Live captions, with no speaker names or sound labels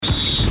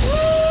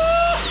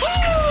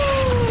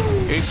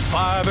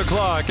5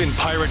 o'clock in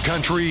Pirate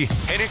Country,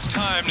 and it's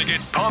time to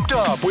get pumped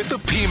up with the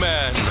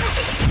P-Man.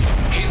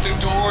 Hit the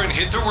door and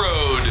hit the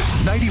road.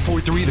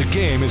 94.3 The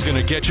Game is going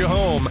to get you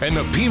home, and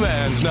the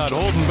P-Man's not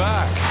holding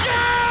back.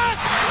 Yes!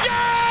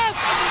 Yes!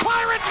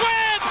 Pirates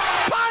win!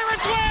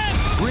 Pirates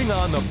win! Bring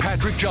on the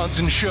Patrick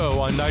Johnson Show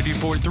on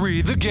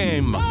 94.3 The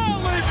Game.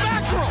 Holy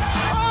mackerel!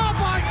 Oh,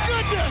 my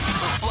goodness!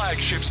 The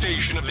flagship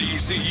station of the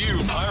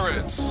ECU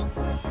Pirates.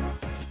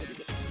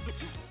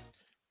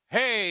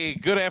 Hey,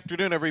 good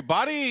afternoon,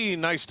 everybody.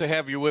 Nice to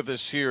have you with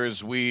us here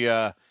as we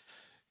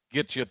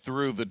get you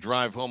through the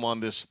drive home on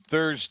this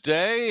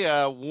Thursday.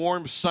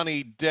 Warm,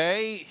 sunny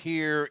day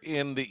here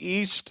in the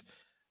East,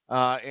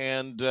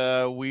 and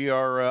we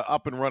are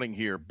up and running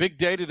here. Big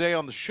day today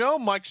on the show.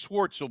 Mike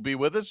Schwartz will be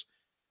with us.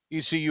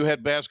 ECU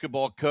head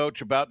basketball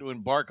coach about to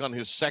embark on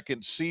his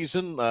second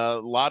season. A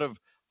lot of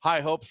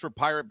high hopes for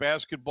Pirate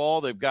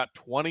basketball. They've got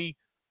 20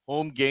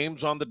 home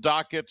games on the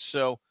docket,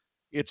 so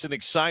it's an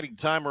exciting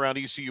time around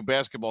ECU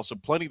basketball, so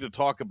plenty to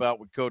talk about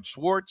with Coach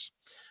Schwartz.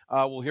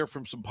 We'll hear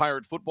from some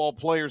Pirate football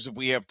players if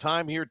we have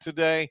time here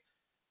today,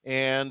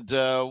 and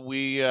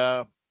we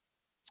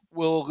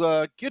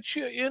will get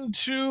you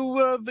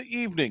into the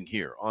evening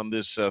here on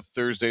this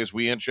Thursday as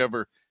we inch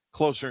ever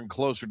closer and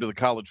closer to the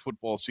college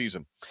football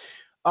season.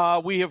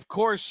 We, of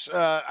course,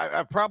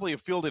 I probably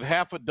have fielded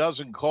half a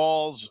dozen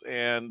calls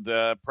and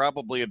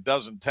probably a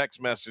dozen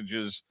text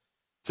messages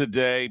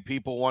today,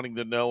 people wanting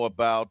to know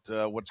about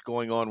what's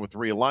going on with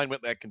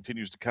realignment. That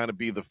continues to kind of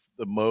be the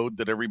mode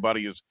that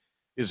everybody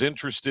is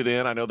interested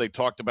in. I know they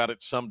talked about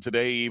it some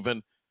today,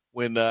 even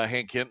when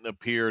Hank Hinton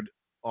appeared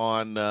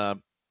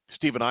on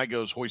Stephen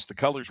Igo's Hoist the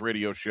Colors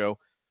radio show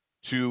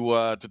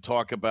to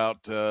talk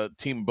about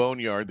Team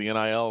Boneyard, the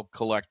NIL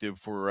collective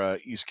for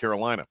East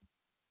Carolina.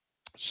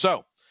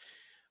 So,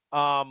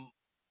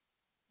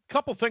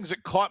 couple things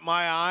that caught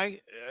my eye.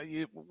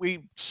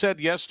 We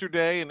said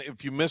yesterday, and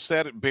if you missed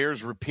that, it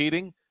bears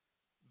repeating,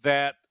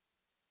 that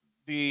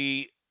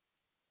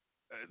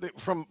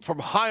from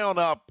high on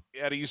up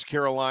at East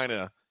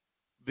Carolina,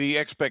 the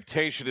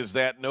expectation is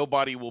that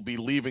nobody will be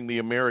leaving the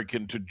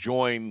American to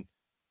join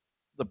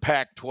the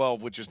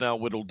Pac-12, which is now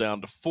whittled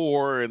down to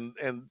 4,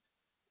 and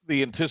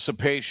the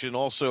anticipation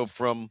also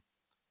from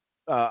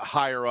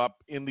higher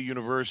up in the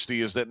university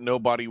is that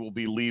nobody will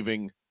be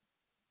leaving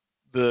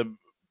the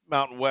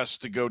Mountain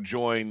West to go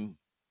join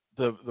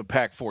the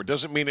Pac-4.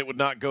 Doesn't mean it would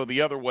not go the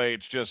other way.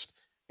 It's just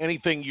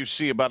anything you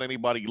see about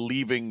anybody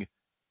leaving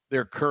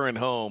their current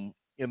home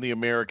in the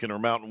American or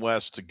Mountain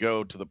West to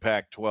go to the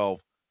Pac-12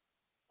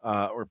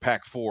 or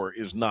Pac-4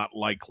 is not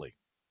likely.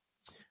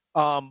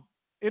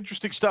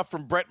 Interesting stuff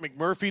from Brett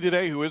McMurphy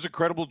today, who is a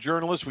credible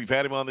journalist. We've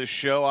had him on this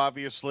show,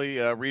 obviously,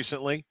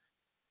 recently.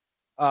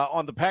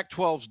 On the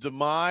Pac-12's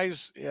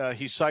demise,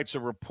 he cites a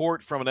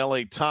report from an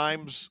LA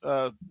Times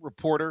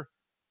reporter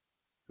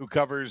who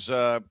covers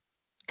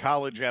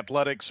college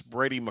athletics,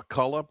 Brady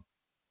McCullough.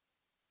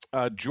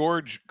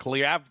 George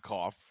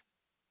Kliavkoff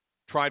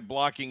tried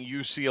blocking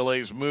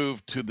UCLA's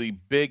move to the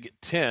Big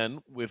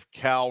Ten with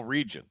Cal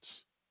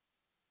Regents.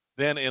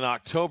 Then in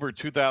October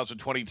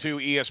 2022,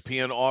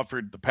 ESPN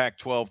offered the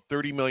Pac-12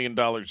 $30 million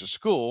a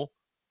school,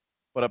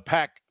 but a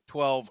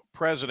Pac-12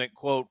 president,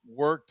 quote,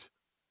 worked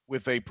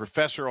with a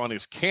professor on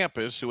his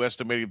campus who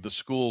estimated the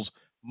school's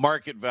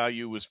market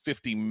value was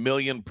 $50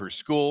 million per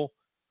school.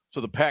 So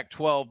the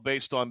Pac-12,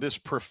 based on this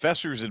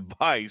professor's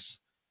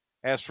advice,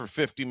 asked for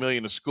 $50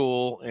 million a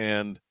school,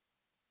 and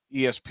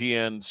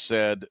ESPN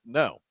said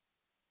no.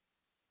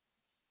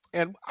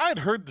 And I'd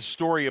heard the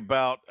story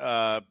about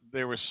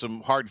there was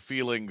some hard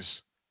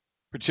feelings,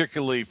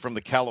 particularly from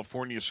the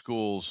California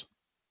schools,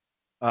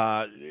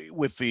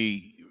 with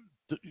the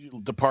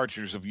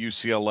departures of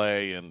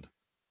UCLA and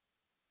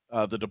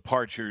the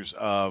departures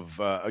of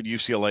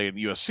UCLA and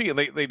USC, and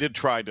they did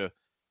try to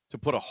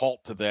put a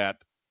halt to that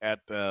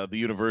at the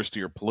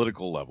university or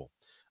political level.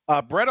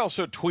 Brett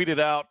also tweeted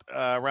out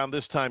around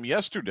this time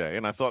yesterday,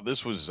 and I thought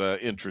this was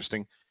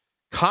interesting.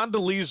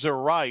 Condoleezza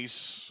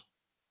Rice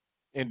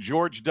and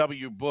George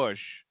W.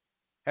 Bush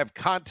have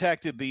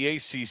contacted the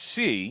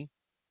ACC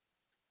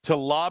to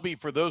lobby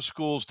for those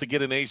schools to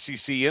get an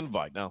ACC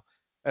invite. Now,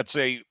 that's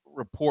a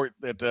report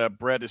that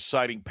Brett is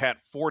citing Pat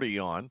Forty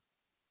on.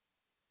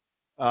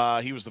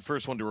 He was the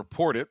first one to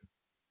report it.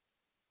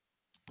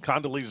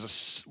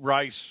 Condoleezza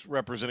Rice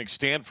representing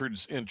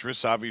Stanford's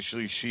interests.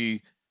 Obviously,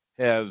 she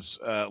has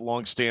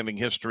longstanding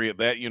history at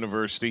that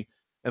university.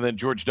 And then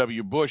George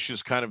W. Bush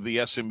is kind of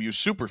the SMU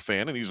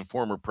superfan, and he's a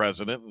former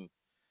president. And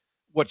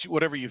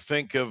whatever you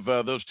think of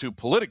those two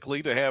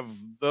politically, to have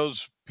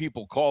those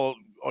people call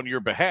on your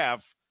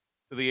behalf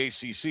to the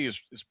ACC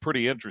is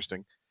pretty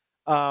interesting.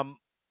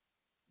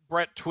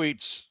 Brett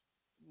tweets,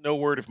 no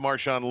word if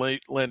Marshawn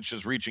Lynch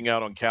is reaching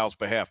out on Cal's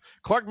behalf.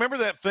 Clark, remember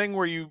that thing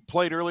where you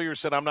played earlier,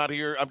 said, I'm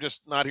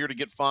just not here to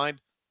get fined?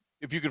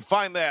 If you can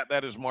find that,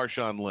 that is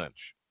Marshawn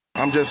Lynch.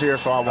 I'm just here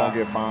so I won't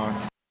get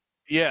fined.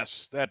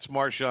 Yes, that's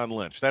Marshawn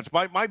Lynch. That's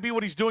might be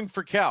what he's doing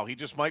for Cal. He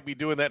just might be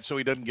doing that so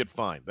he doesn't get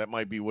fined. That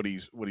might be what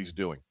he's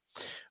doing.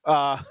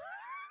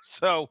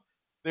 So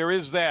there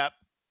is that.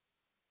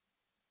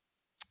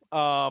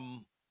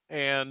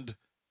 And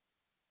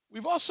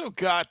we've also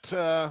got,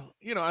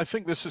 I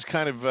think this is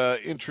kind of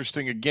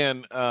interesting.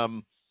 Again,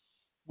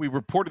 we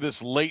reported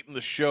this late in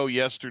the show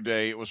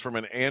yesterday. It was from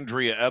an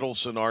Andrea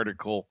Edelson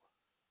article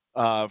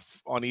on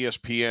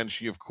ESPN.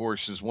 She, of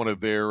course, is one of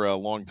their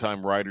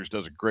longtime writers,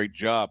 does a great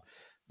job.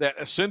 That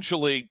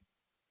essentially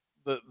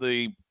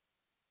the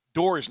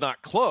door is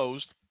not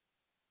closed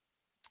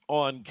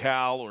on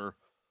Cal or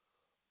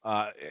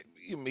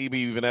maybe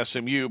even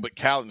SMU, but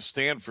Cal and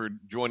Stanford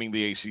joining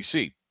the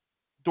ACC.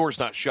 Door's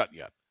not shut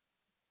yet.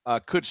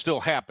 Could still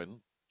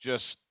happen,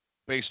 just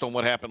based on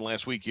what happened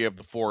last week. You have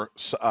the 4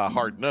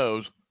 hard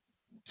no's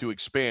to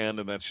expand,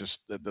 and that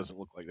doesn't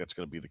look like that's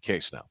going to be the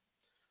case now.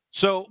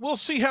 So we'll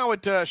see how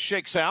it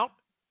shakes out.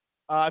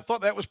 I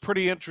thought that was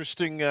pretty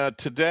interesting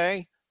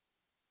today.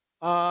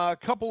 A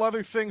couple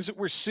other things that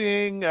we're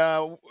seeing.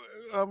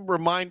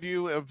 Remind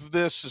you of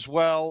this as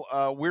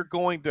well. We're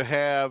going to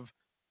have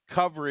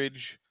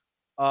coverage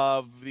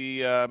of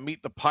the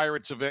Meet the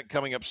Pirates event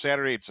coming up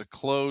Saturday. It's a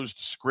closed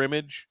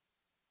scrimmage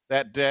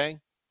that day.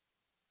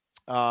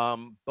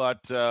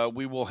 But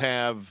we will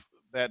have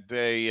that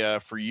day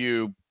for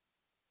you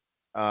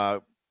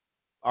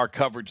our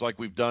coverage like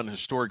we've done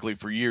historically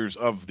for years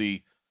of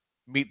the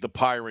Meet the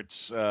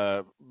Pirates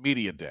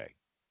Media Day.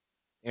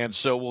 And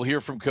so we'll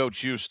hear from Coach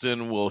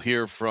Houston. We'll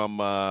hear from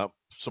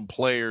some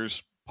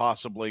players,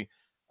 possibly.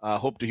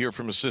 Hope to hear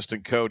from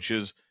assistant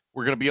coaches.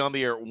 We're going to be on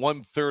the air at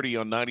 1:30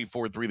 on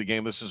 94.3 The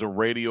Game. This is a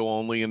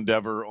radio-only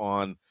endeavor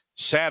on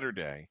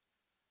Saturday.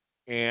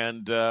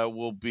 And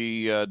we'll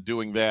be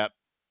doing that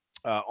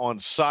on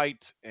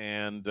site.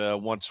 And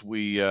once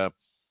we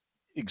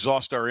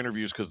exhaust our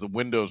interviews, because the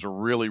windows are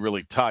really,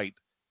 really tight,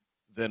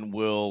 then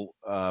we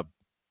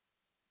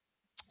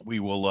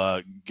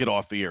will get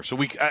off the air. So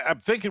I'm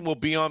thinking we'll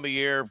be on the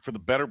air for the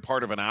better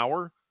part of an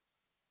hour,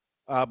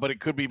 but it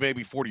could be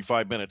maybe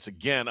 45 minutes.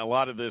 Again, a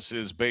lot of this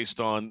is based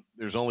on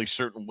there's only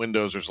certain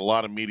windows. There's a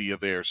lot of media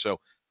there. So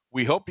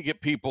we hope to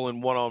get people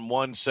in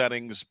one-on-one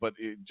settings, but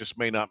it just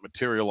may not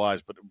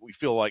materialize. But we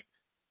feel like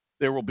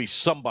there will be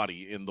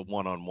somebody in the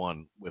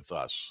one-on-one with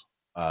us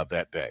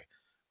that day.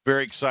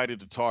 Very excited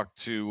to talk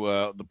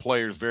to the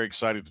players, very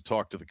excited to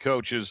talk to the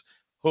coaches.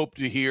 Hope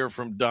to hear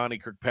from Donnie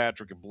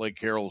Kirkpatrick and Blake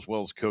Harrell, as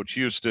well as Coach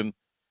Houston.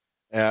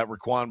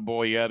 Raquan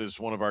Boyette is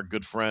one of our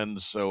good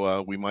friends,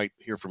 so we might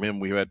hear from him.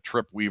 We've had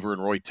Trip Weaver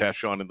and Roy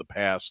Tesh on in the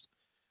past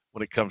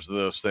when it comes to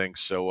those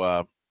things.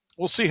 So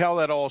we'll see how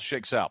that all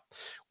shakes out.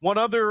 One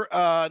other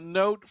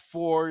note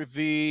for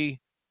the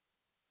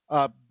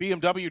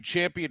BMW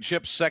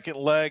Championship second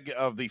leg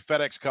of the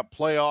FedEx Cup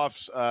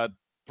playoffs,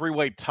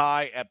 three-way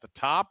tie at the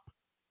top.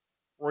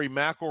 Rory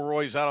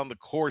McIlroy's out on the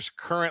course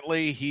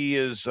currently. He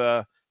is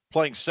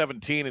playing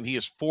 17, and he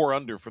is 4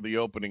 under for the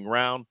opening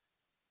round.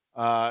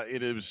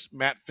 It is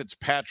Matt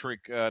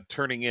Fitzpatrick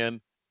turning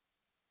in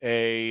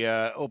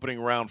a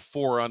opening round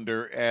 4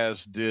 under,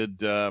 as did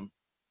the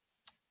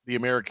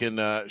American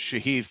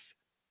Shahith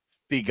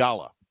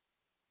Theegala,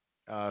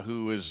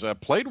 who has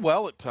played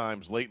well at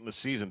times late in the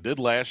season, did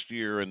last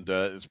year, and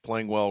is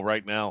playing well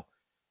right now,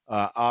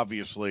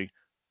 obviously.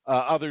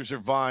 Others are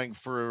vying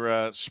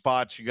for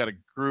spots. You got a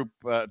group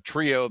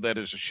trio that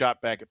is a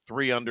shot back at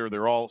 3 under.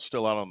 They're all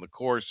still out on the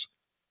course.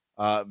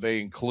 They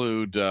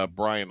include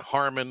Brian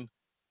Harman.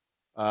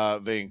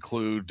 They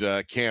include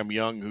Cam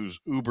Young, who's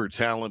uber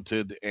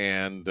talented,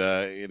 and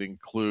it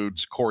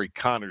includes Corey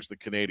Connors, the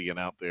Canadian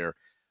out there.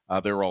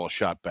 They're all a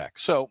shot back.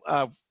 So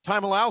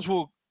time allows,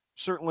 we'll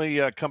certainly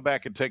come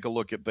back and take a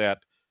look at that.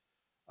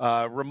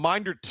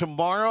 Reminder,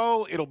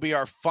 tomorrow it'll be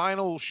our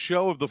final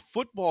show of the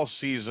football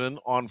season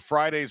on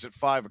Fridays at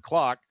 5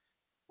 o'clock.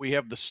 We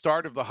have the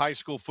start of the high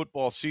school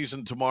football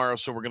season tomorrow,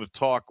 so we're going to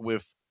talk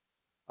with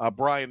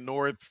Brian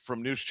North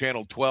from News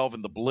Channel 12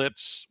 and the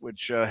Blitz,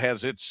 which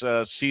has its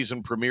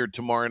season premiere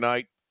tomorrow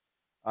night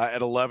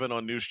at 11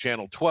 on News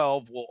Channel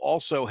 12. We'll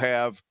also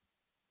have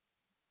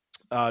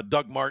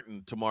Doug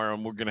Martin tomorrow,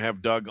 and we're going to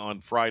have Doug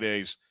on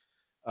Fridays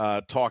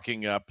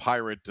talking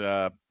Pirate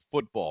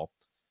football.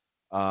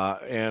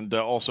 And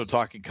also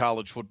talking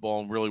college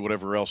football and really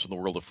whatever else in the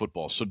world of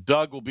football. So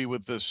Doug will be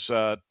with us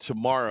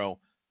tomorrow.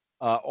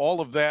 All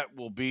of that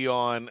will be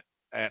on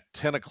at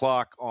 10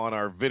 o'clock on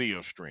our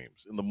video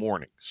streams in the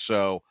morning.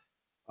 So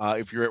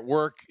if you're at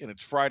work and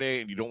it's Friday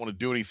and you don't want to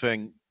do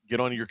anything, get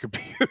on your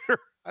computer.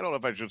 I don't know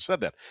if I should have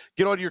said that.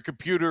 Get on your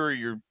computer or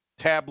your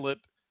tablet,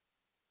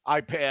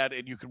 iPad,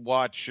 and you can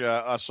watch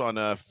us on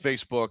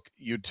Facebook,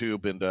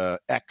 YouTube, and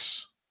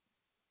X.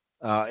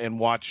 And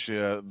watch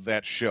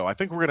that show. I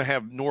think we're going to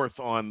have North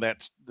on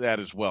that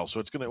as well.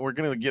 So we're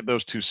going to get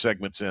those 2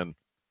 segments in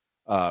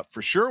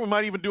for sure. We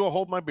might even do a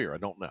Hold My Beer. I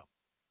don't know.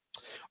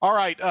 All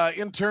right.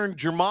 Intern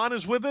German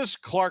is with us.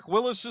 Clark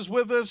Willis is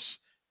with us.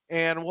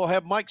 And we'll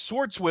have Mike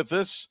Swartz with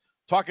us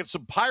talking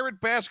some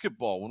Pirate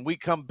basketball when we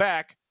come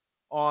back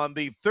on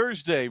the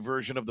Thursday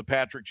version of the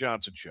Patrick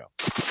Johnson Show.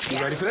 You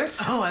ready for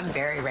this? Oh, I'm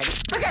very ready.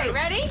 Okay,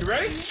 ready? You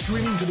ready?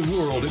 Streaming to the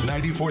world at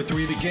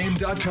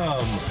 943thegame.com.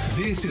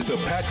 This is the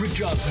Patrick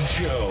Johnson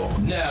Show.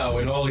 Now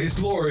in all his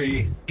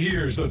glory,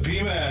 here's the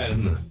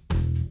P-Man.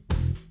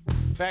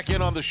 Back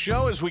in on the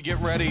show as we get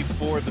ready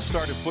for the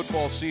start of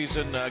football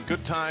season.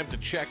 Good time to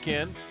check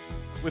in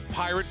with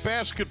Pirate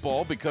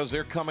basketball because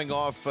they're coming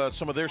off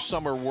some of their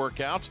summer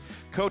workouts.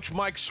 Coach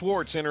Mike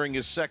Schwartz entering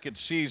his second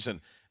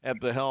season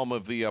at the helm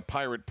of the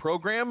Pirate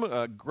program.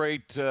 A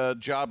great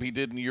job he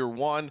did in year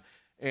one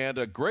and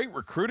a great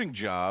recruiting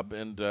job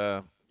and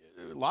a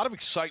lot of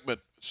excitement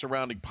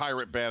surrounding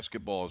Pirate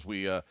basketball as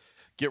we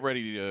get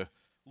ready to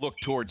look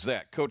towards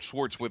that. Coach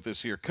Schwartz with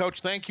us here. Coach,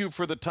 thank you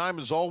for the time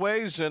as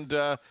always,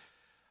 and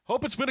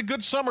hope it's been a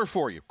good summer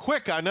for you.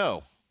 Quick, I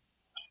know.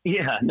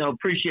 Yeah, no,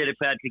 appreciate it,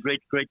 Patrick.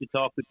 Great to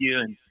talk with you.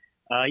 And,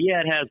 yeah,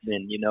 it has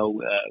been. You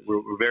know,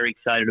 we're very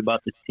excited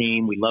about this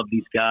team. We love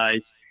these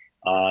guys.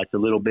 It's a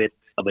little bit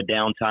of a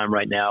downtime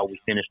right now. We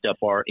finished up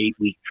our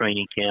 8-week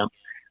training camp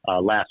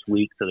last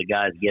week, so the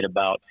guys get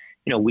about,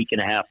 a week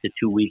and a half to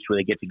 2 weeks where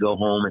they get to go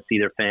home and see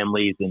their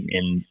families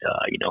and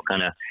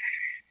kind of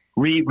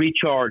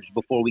recharge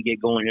before we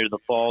get going here to the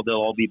fall. They'll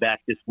all be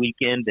back this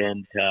weekend,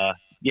 and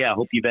I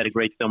hope you've had a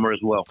great summer as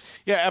well.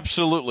 Yeah,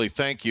 absolutely.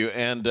 Thank you.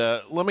 And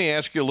let me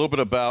ask you a little bit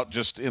about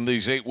just in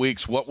these 8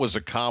 weeks, what was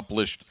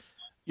accomplished,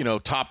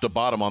 top to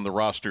bottom on the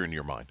roster in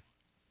your mind?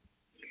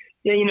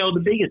 Yeah,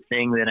 the biggest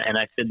thing and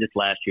I said this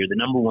last year, the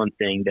number one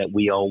thing that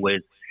we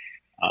always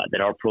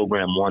that our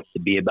program wants to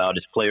be about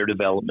is player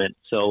development.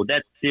 So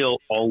that's still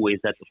always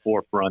at the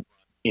forefront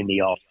in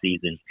the off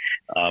season,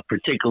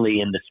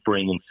 particularly in the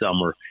spring and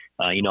summer.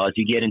 As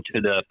you get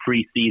into the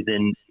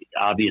preseason,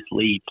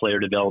 obviously player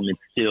development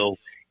still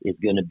is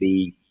going to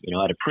be,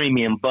 at a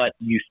premium, but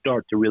you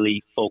start to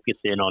really focus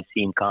in on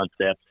team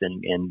concepts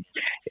and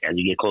as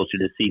you get closer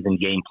to season,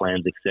 game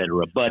plans, et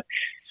cetera. But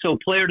so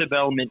player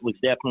development was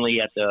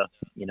definitely at the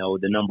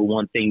number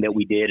one thing that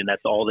we did, and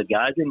that's all the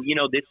guys. And,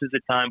 this is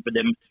a time for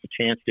them a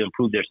chance to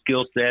improve their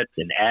skill sets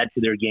and add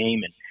to their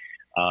game and,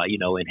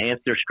 enhance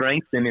their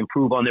strengths and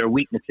improve on their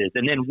weaknesses.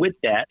 And then with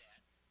that,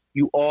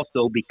 you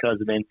also,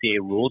 because of NCAA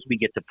rules, we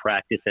get to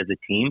practice as a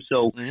team.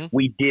 So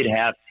we did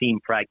have team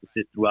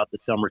practices throughout the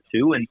summer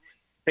too. And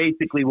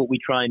basically what we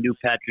try and do,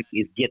 Patrick,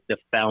 is get the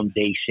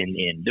foundation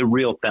in, the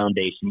real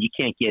foundation. You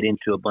can't get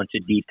into a bunch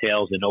of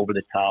details and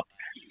over-the-top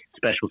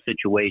special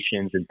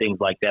situations and things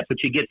like that,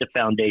 but you get the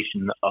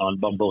foundation on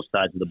both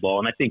sides of the ball,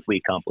 and I think we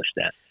accomplished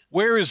that.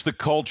 Where is the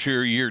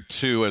culture year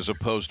two as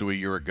opposed to a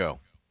year ago?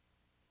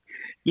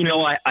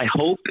 I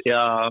hope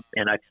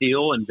and I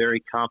feel and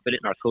very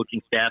confident in our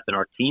coaching staff and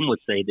our team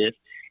would say this,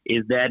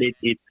 is that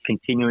it's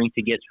continuing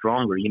to get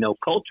stronger.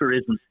 Culture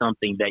isn't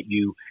something that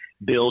you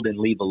build and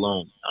leave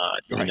alone,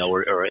 right.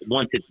 Or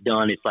once it's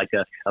done, it's like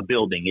a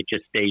building. It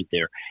just stays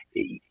there.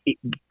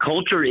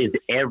 Culture is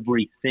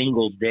every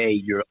single day.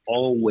 You're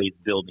always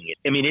building it.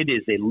 I mean, it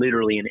is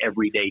literally an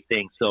everyday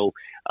thing. So,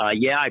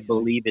 I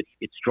believe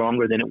it's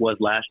stronger than it was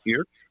last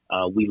year.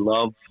 We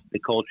love the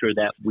culture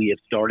that we have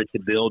started to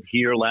build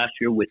here last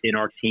year within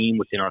our team,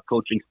 within our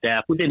coaching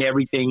staff, within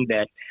everything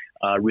that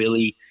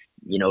really,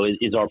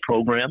 is our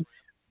program.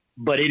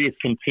 But it is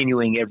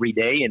continuing every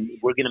day, and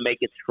we're going to make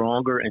it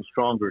stronger and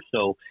stronger.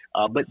 So,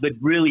 but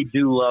really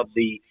do love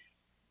the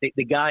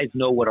guys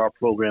know what our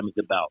program is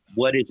about,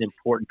 what is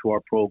important to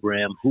our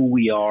program, who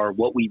we are,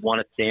 what we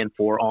want to stand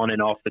for on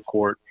and off the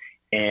court,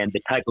 and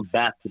the type of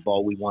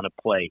basketball we want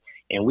to play.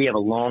 And we have a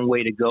long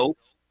way to go,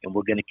 and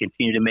we're going to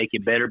continue to make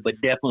it better, but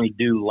definitely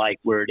do like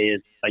where it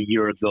is a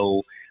year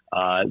ago,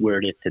 where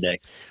it is today.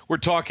 We're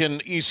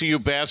talking ECU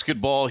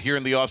basketball here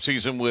in the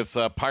offseason with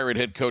Pirate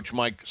head coach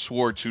Mike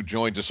Schwartz, who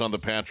joins us on the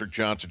Patrick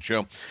Johnson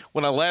Show.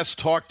 When I last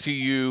talked to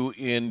you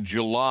in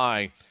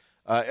July,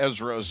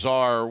 Ezra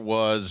Azar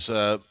was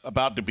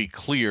about to be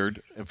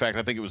cleared. In fact,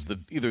 I think it was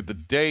either the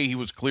day he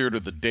was cleared or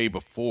the day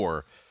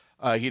before.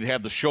 He'd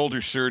had the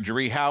shoulder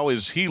surgery. How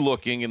is he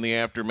looking in the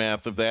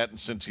aftermath of that? And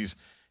since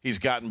he's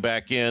gotten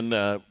back in,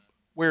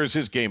 where has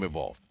his game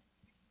evolved?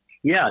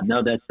 Yeah,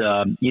 no, that's,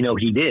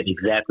 he did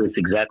exactly. It's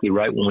exactly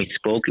right. When we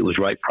spoke, it was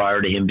right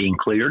prior to him being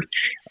cleared.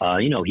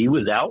 He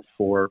was out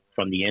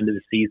from the end of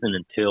the season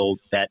until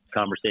that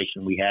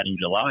conversation we had in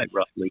July,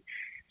 roughly.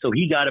 So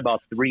he got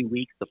about 3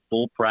 weeks of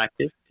full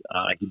practice.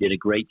 He did a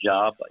great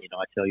job.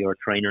 I tell you, our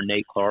trainer,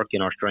 Nate Clark,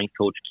 and our strength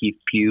coach, Keith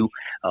Pugh,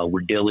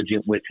 were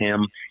diligent with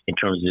him in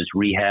terms of his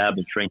rehab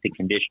and strength and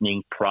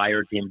conditioning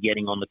prior to him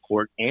getting on the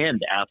court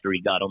and after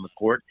he got on the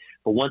court.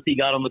 But once he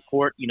got on the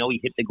court, he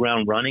hit the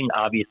ground running.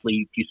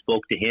 Obviously, if you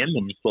spoke to him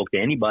and you spoke to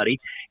anybody,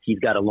 he's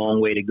got a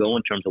long way to go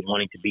in terms of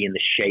wanting to be in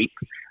the shape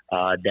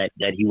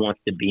that he wants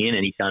to be in.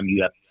 Anytime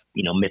you have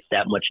miss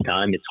that much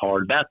time, it's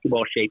hard.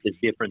 Basketball shape is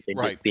different than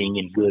just being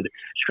in good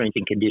strength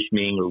and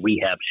conditioning or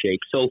rehab shape.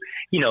 So,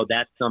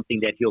 that's something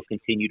that he'll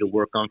continue to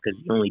work on because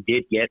he only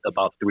did get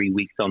about 3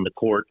 weeks on the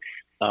court.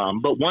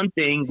 But one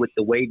thing with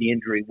the way the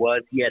injury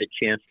was, he had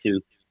a chance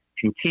to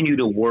continue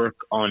to work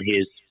on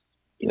his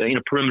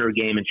perimeter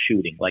game and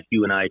shooting, like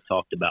you and I had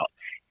talked about.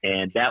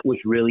 And that was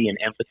really an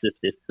emphasis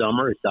this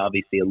summer. It's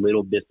obviously a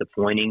little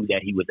disappointing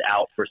that he was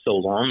out for so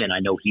long, and I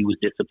know he was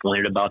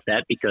disappointed about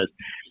that because,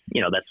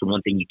 that's the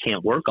one thing you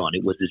can't work on.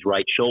 It was his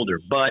right shoulder.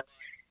 But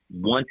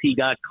once he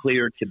got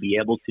cleared to be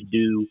able to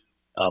do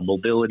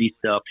mobility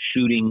stuff,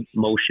 shooting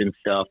motion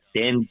stuff,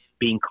 then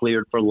being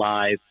cleared for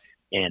live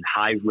and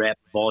high rep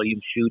volume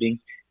shooting.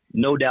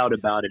 No doubt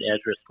about it,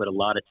 Ezra's put a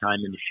lot of time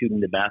into shooting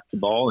the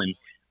basketball. And,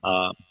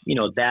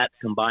 that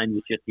combined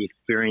with just the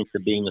experience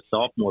of being a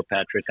sophomore,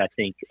 Patrick, I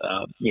think,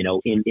 in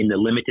the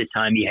limited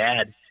time he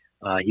had,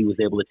 he was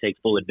able to take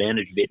full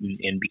advantage of it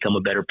and become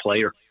a better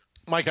player.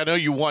 Mike, I know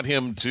you want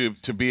him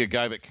to be a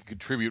guy that can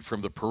contribute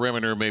from the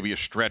perimeter, maybe a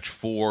stretch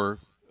four,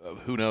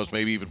 who knows,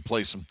 maybe even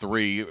play some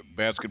three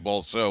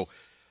basketball. So,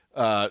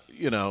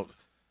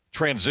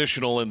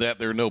 transitional in that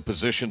there are no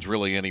positions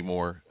really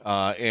anymore.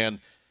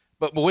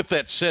 But with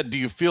that said, do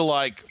you feel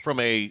like from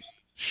a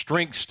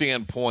strength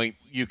standpoint,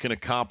 you can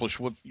accomplish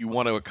what you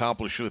want to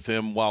accomplish with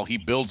him while he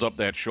builds up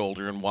that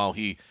shoulder and while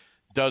he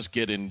does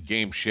get in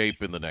game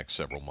shape in the next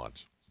several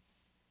months?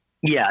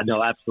 Yeah,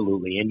 no,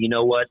 absolutely. And you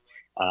know what?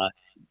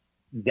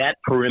 That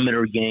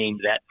perimeter game,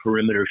 that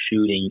perimeter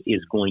shooting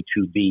is going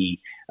to be,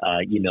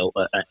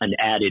 an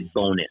added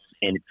bonus.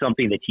 And it's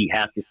something that he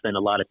has to spend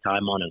a lot of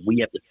time on, and we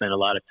have to spend a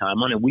lot of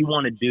time on. And we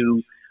want to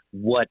do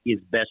what is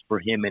best for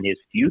him and his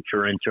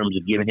future in terms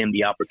of giving him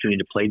the opportunity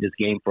to play this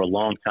game for a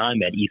long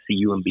time at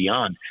ECU and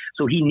beyond.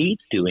 So he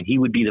needs to, and he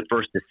would be the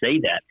first to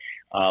say that.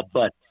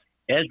 But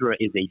Ezra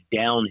is a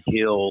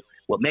downhill.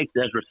 What makes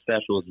Ezra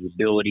special is his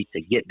ability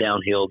to get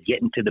downhill,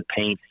 get into the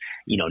paint,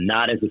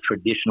 not as a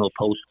traditional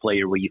post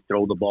player where you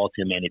throw the ball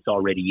to him and it's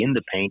already in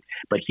the paint,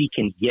 but he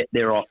can get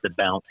there off the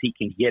bounce. He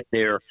can get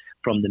there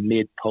from the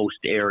mid-post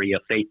area,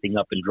 facing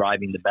up and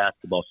driving the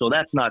basketball. So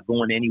that's not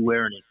going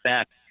anywhere. And in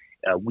fact,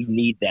 we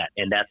need that,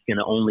 and that's going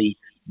to only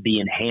be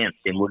enhanced,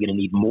 and we're going to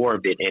need more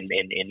of it and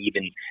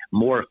even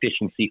more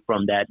efficiency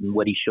from that than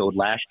what he showed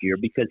last year,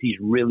 because he's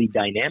really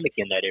dynamic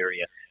in that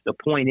area. The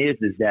point is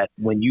that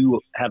when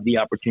you have the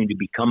opportunity to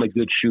become a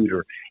good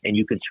shooter and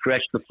you can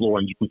stretch the floor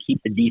and you can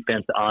keep the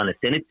defense honest,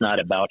 and it's not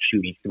about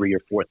shooting 3 or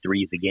 4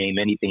 threes a game,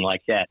 anything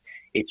like that.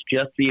 It's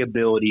just the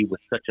ability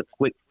with such a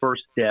quick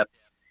first step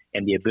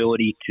and the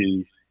ability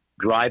to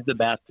drive the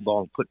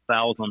basketball and put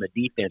fouls on the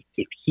defense.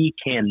 If he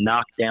can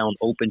knock down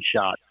open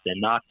shots and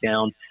knock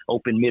down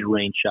open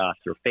mid-range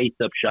shots or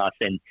face-up shots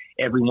and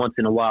every once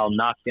in a while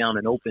knock down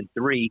an open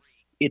three,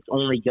 it's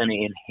only going to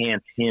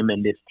enhance him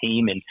and this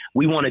team. And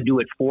we want to do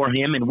it for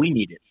him, and we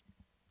need it.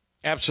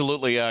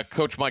 Absolutely.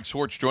 Coach Mike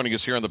Schwartz joining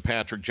us here on the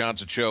Patrick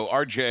Johnson Show.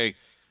 R.J.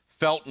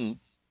 Felton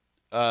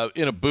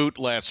in a boot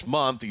last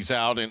month. He's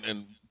out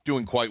and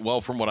doing quite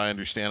well from what I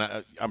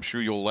understand. I'm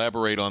sure you'll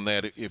elaborate on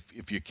that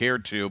if you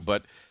cared to.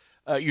 But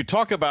you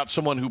talk about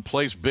someone who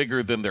plays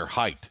bigger than their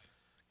height.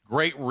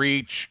 Great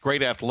reach,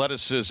 great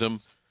athleticism,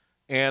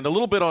 and a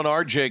little bit on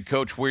RJ,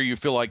 Coach, where you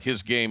feel like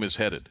his game is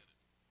headed.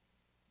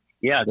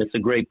 Yeah, that's a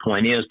great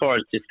point. As far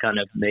as just kind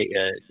of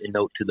a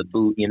note to the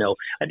boot,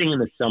 I think in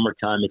the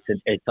summertime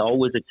it's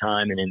always a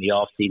time, and in the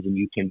off season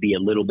you can be a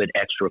little bit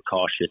extra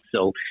cautious.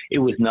 So it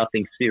was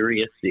nothing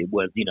serious. It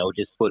was,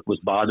 just foot was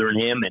bothering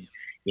him, and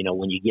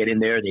when you get in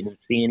there, they didn't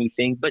see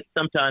anything. But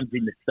sometimes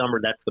in the summer,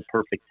 that's the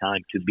perfect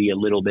time to be a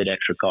little bit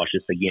extra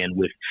cautious again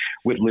with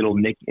little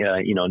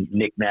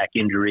knick-knack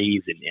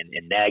injuries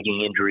and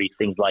nagging injuries,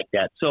 things like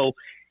that. So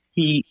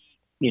he,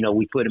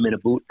 we put him in a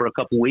boot for a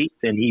couple weeks,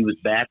 and he was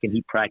back, and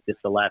he practiced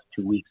the last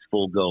 2 weeks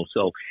full go.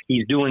 So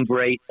he's doing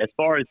great. As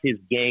far as his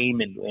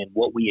game and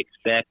what we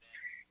expect,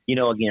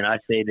 again, I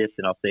say this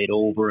and I'll say it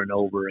over and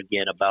over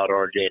again about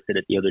RJ. I said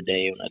it the other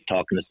day when I was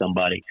talking to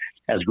somebody.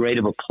 As great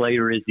of a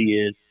player as he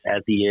is,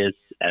 as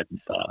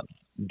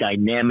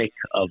dynamic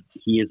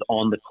he is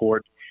on the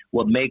court,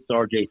 what makes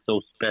RJ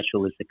so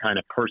special is the kind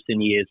of person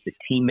he is, the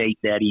teammate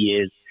that he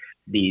is,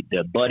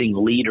 the budding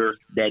leader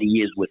that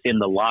he is within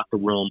the locker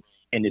room,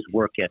 and his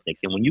work ethic.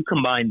 And when you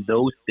combine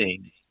those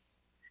things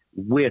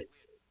with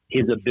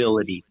his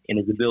ability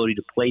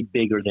to play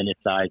bigger than his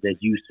size, as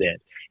you said,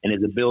 and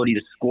his ability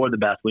to score the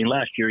basketball. And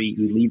last year, he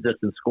leads us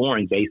in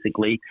scoring,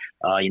 basically,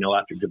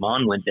 after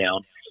Jamon went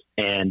down.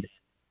 And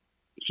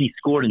he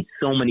scored in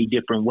so many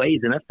different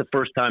ways. And that's the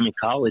first time in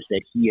college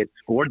that he had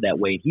scored that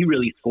way. He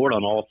really scored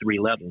on all three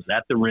levels,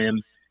 at the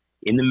rim,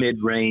 in the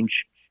mid-range,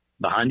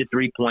 behind the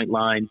three-point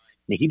line.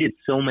 And he did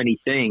so many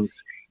things.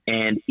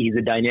 And he's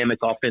a dynamic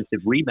offensive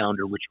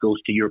rebounder, which goes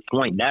to your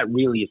point. That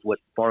really is what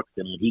sparks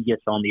him. When he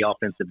gets on the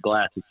offensive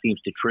glass, it seems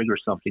to trigger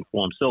something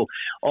for him. So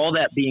all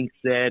that being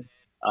said,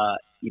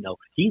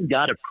 he's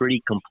got a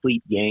pretty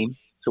complete game.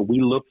 So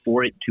we look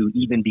for it to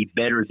even be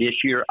better this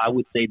year. I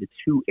would say the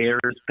two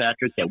areas,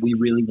 Patrick, that we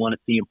really want to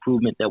see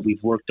improvement that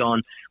we've worked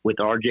on with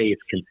RJ is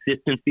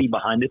consistency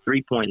behind the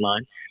three-point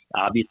line.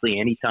 Obviously,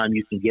 anytime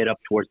you can get up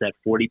towards that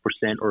 40%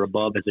 or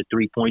above as a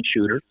three-point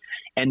shooter.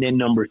 And then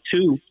number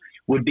two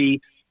would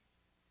be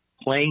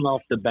playing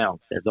off the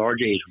bounce, as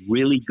RJ is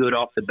really good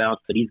off the bounce,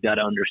 but he's got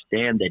to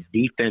understand that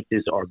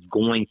defenses are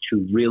going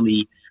to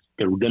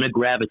they're going to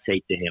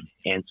gravitate to him.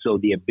 And so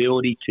the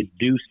ability to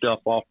do stuff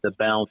off the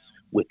bounce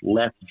with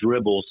less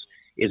dribbles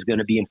is going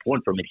to be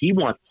important for him. And he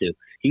wants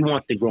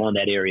to grow in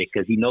that area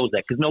because he knows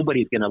that, because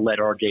nobody's going to let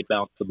RJ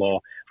bounce the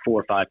ball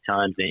 4 or 5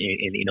 times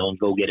and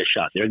go get a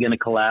shot. They're going to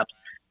collapse,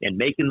 and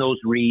making those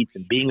reads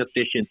and being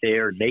efficient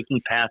there,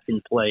 making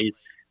passing plays,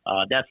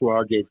 that's where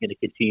RJ is going to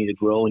continue to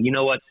grow. And you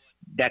know what?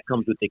 That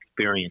comes with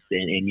experience.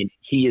 And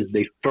he is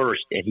the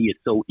first, and he is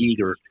so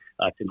eager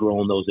to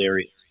grow in those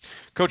areas.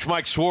 Coach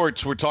Mike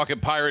Schwartz, we're talking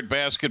Pirate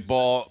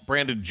basketball.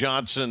 Brandon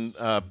Johnson,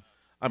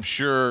 I'm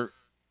sure,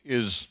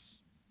 is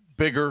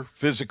bigger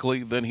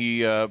physically than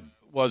he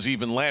was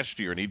even last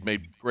year, and he'd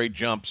made great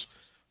jumps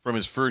from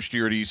his first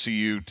year at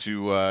ECU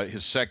to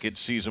his second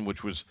season,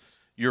 which was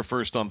your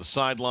first on the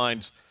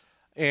sidelines.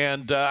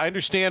 And I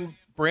understand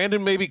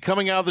Brandon may be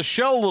coming out of the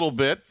shell a little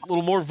bit, a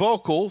little more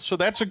vocal, so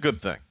that's a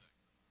good thing.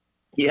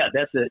 Yeah,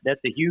 that's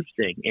a huge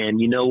thing. And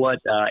you know what?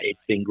 It's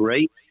been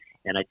great.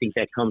 And I think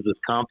that comes with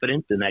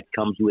confidence, and that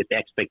comes with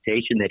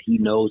expectation that he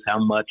knows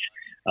how much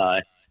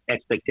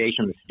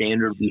expectation, the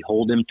standard we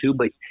hold him to.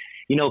 But,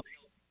 you know,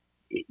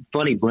 it's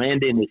funny,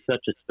 Brandon is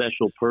such a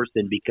special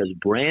person because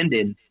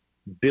Brandon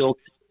built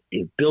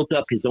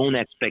up his own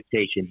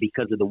expectation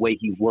because of the way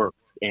he works.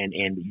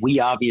 And we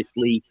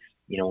obviously,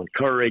 you know,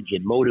 encourage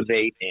and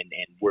motivate, and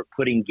we're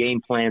putting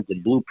game plans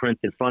and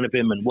blueprints in front of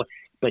him.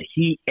 But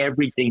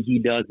everything he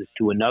does is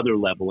to another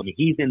level. I mean,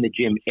 he's in the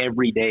gym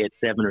every day at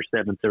 7 or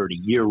 7:30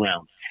 year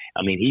round.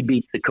 I mean, he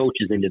beats the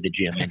coaches into the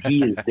gym, and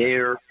he is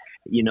there,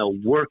 you know,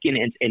 working.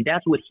 And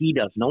that's what he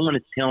does. No one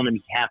is telling him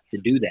he has to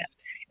do that.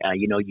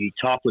 You know, you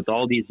talk with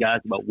all these guys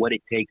about what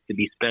it takes to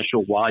be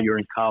special while you're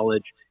in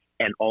college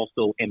and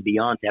also and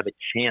beyond, to have a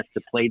chance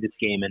to play this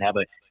game and have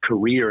a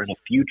career and a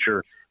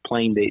future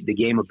playing the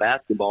game of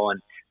basketball.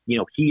 And, you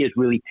know, he has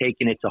really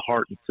taken it to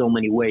heart in so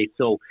many ways.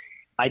 So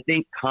I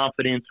think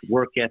confidence,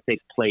 work ethic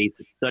plays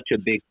such a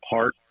big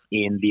part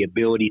in the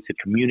ability to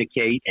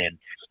communicate and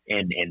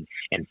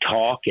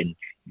talk and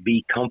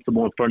be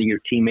comfortable in front of your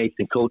teammates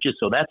and coaches.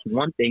 So that's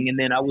one thing. And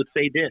then I would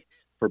say this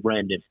for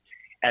Brandon,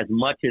 as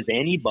much as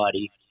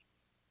anybody,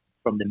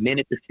 from the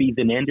minute the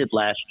season ended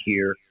last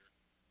year,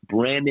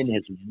 Brandon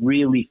has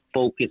really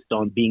focused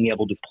on being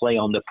able to play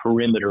on the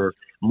perimeter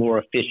more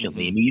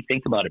efficiently. I mean, you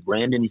think about it,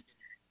 Brandon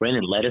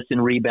led us in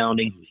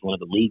rebounding. He was one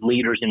of the league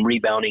leaders in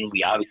rebounding.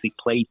 We obviously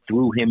played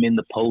through him in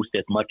the post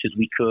as much as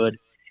we could.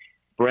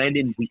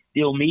 Brandon, we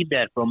still need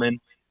that from him,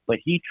 but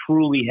he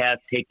truly has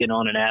taken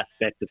on an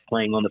aspect of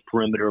playing on the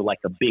perimeter like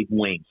a big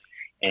wing.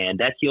 And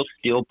that he'll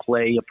still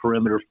play a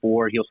perimeter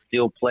 4. He'll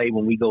still play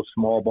when we go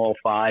small ball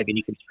 5 and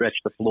he can stretch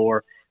the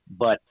floor.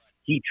 But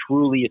he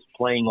truly is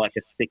playing like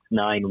a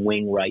 6'9"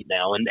 wing right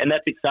now. And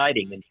that's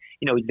exciting. And,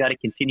 you know, he's got to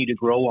continue to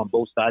grow on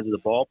both sides of the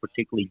ball,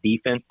 particularly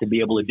defense, to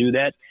be able to do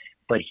that.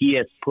 But he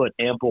has put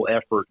ample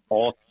effort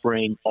all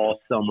spring, all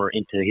summer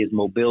into his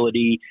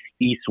mobility,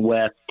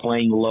 east-west,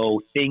 playing low,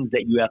 things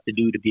that you have to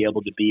do to be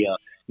able to be a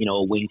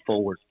wing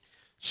forward.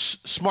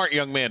 Smart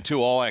young man,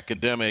 too, all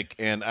academic.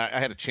 And I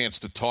had a chance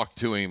to talk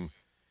to him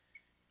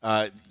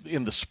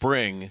in the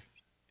spring.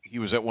 He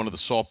was at one of the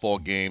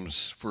softball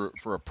games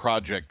for a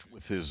project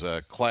with his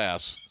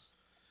class.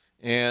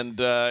 And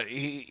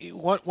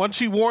once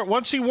he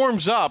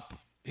warms up,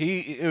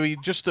 he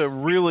just a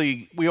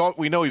really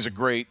we know he's a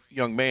great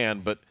young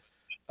man, but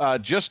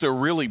just a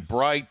really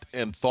bright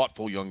and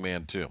thoughtful young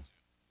man too.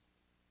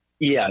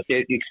 Yeah,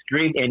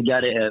 extreme, and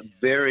got a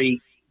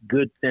very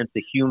good sense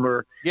of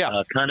humor.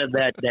 Yeah, kind of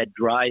that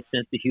dry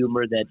sense of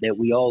humor that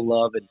we all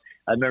love. And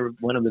I remember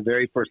one of the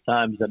very first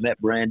times I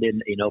met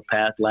Brandon,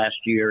 past last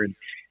year, and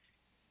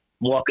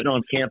I'm walking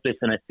on campus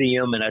and I see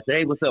him and I say,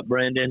 "Hey, what's up,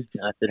 Brandon?"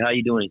 And I said, "How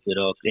you doing?" He said,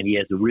 "Oh," and he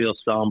has a real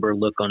somber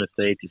look on his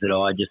face. He said,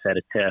 "Oh, I just had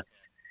a test."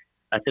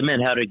 I said,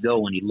 "Man, how'd it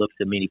go?" And he looks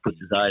at me and he puts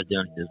his eyes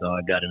down and he says, "Oh,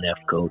 I got an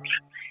F, coach."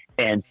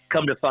 And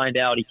come to find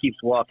out, he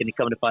keeps walking.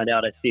 Come to find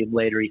out, I see him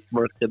later. He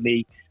smirks at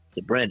me. I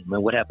said, "Brandon,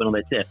 man, what happened on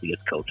that test?" He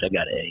goes, "Coach, I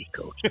got an A,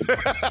 coach."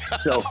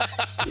 So,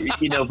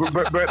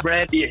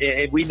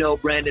 Brandon, we know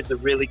Brandon's a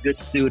really good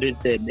student,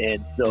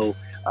 and so,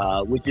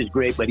 which is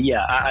great. But,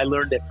 yeah, I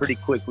learned that pretty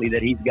quickly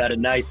that he's got a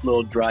nice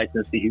little dry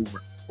sense of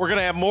humor. We're going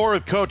to have more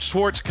with Coach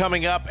Schwartz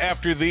coming up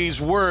after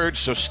these words,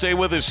 so stay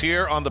with us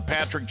here on the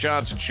Patrick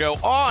Johnson Show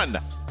on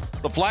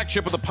the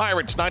flagship of the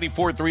Pirates,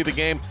 94.3 The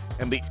Game,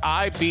 and the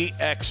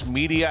IBX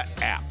Media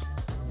app.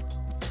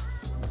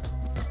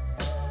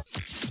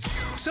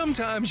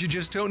 Sometimes you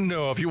just don't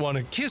know if you want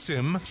to kiss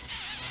him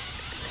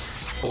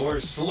or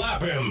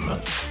slap him.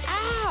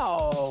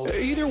 Ow!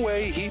 Either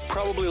way, he'd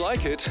probably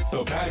like it.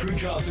 The Patrick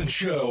Johnson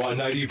Show on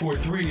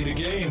 94.3 The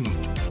Game.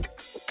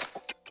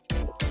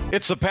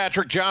 It's the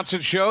Patrick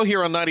Johnson Show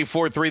here on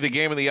 94.3 The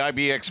Game and the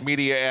IBX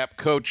Media app.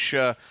 Coach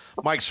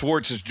Mike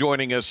Schwartz is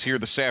joining us here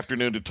this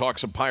afternoon to talk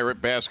some Pirate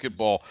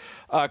basketball.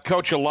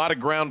 Coach, a lot of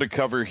ground to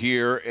cover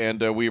here,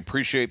 and we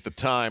appreciate the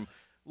time.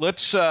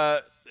 Let's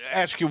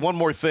ask you one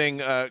more thing,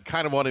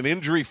 kind of on an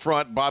injury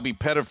front. Bobby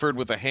Pettiford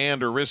with a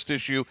hand or wrist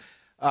issue.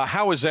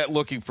 How is that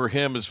looking for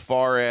him as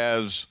far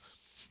as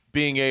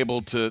being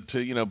able to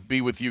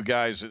be with you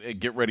guys and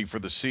get ready for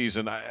the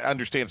season? I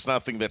understand it's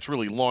nothing that's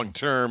really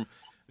long-term.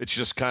 It's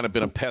just kind of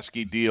been a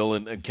pesky deal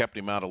and kept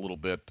him out a little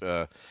bit,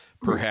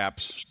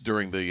 perhaps,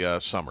 during the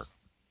summer.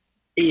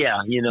 Yeah,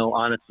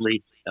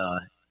 honestly,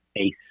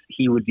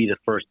 he would be the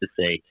first to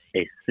say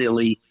a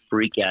silly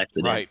freak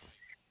accident. Right.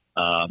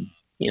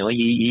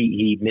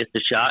 He missed a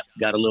shot,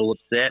 got a little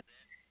upset.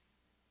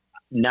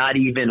 not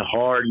even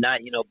hard.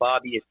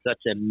 Bobby is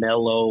such a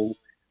mellow.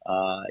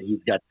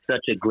 He's got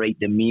such a great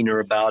demeanor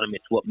about him.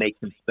 It's what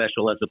makes him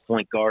special as a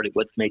point guard. It's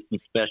what makes him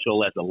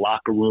special as a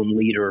locker room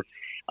leader.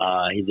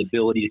 His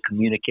ability to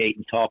communicate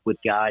and talk with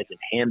guys and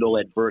handle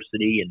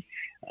adversity, and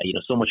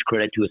so much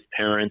credit to his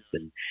parents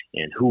and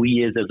who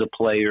he is as a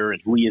player and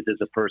who he is as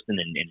a person,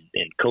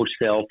 and Coach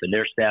Self and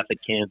their staff at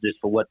Kansas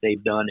for what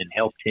they've done and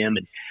helped him.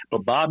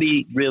 But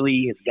Bobby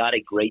really has got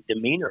a great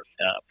demeanor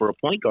for a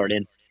point guard,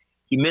 and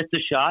he missed a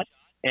shot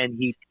and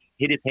he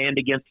hit his hand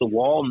against the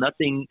wall,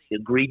 nothing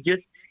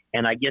egregious,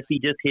 and I guess he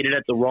just hit it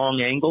at the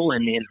wrong angle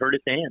and hurt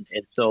his hand,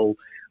 and so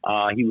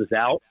he was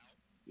out.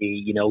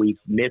 He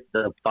missed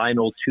the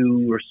final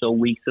 2 or so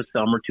weeks of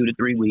summer, 2 to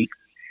 3 weeks,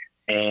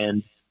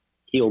 and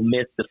he'll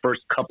miss the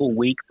first couple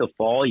weeks of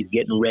fall. He's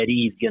getting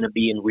ready. He's going to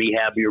be in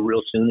rehab here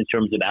real soon in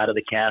terms of out of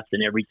the cast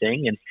and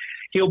everything, and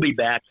he'll be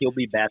back. He'll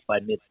be back by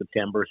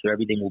mid-September, so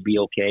everything will be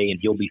okay, and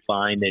he'll be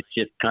fine. It's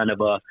just kind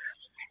of a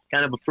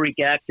freak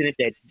accident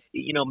that,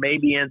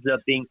 maybe ends up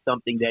being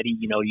something that,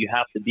 you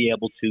have to be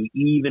able to,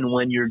 even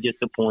when you're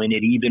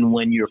disappointed, even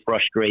when you're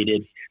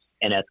frustrated,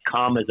 and as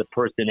calm as a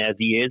person as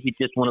he is, it's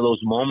just one of those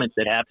moments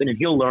that happen, and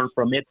he'll learn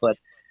from it, but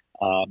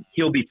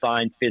he'll be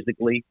fine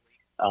physically.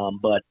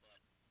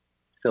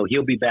 So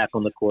he'll be back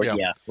on the court, like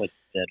you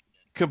said.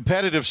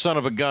 Competitive son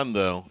of a gun,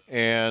 though,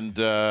 and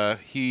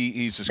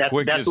he's as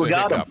quick as a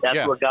hiccup.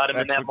 That's what got him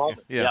in that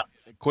moment. Yeah,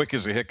 quick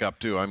as a hiccup,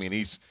 too. I mean,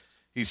 he's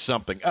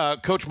something.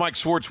 Coach Mike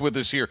Swartz with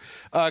us here.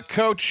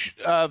 Coach,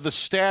 the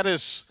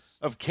status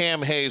of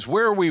Cam Hayes,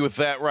 where are we with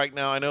that right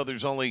now? I know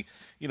there's only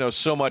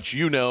so much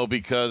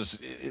because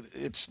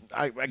it's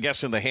I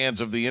guess in the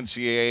hands of the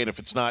NCAA, and if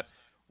it's not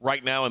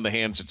right now in the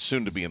hands, it's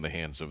soon to be in the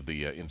hands of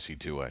the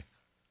NC2A.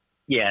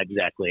 Yeah,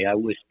 exactly. I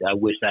wish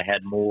I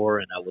had more,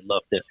 and I would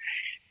love to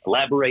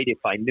elaborate if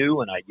I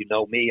knew, and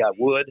me, I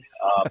would,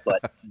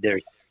 but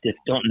there's just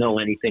don't know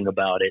anything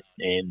about it,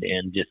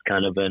 and just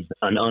kind of an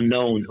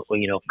unknown,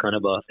 kind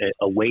of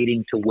a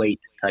waiting to wait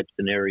type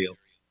scenario.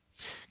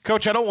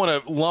 Coach, I don't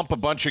want to lump a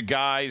bunch of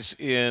guys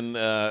in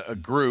a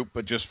group,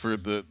 but just for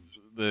the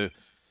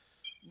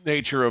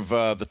nature of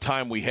the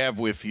time we have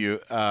with you,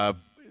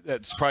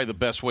 that's probably the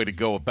best way to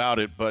go about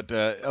it. But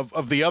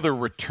of the other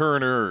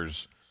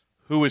returners,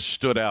 who has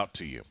stood out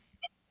to you?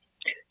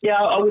 Yeah,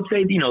 I would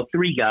say,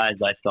 3 guys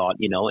I thought,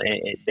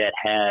 that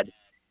had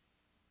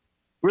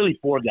really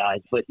 4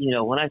 guys. But,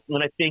 when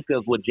I think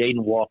of what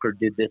Jaden Walker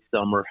did this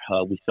summer,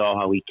 we saw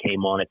how he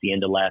came on at the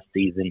end of last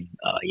season.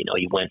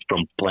 He went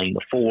from playing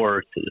the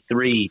 4 to the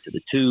 3 to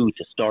the 2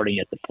 to starting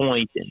at the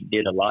point and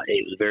did a lot.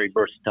 It was very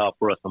versatile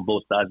for us on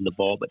both sides of the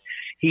ball. But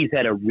he's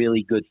had a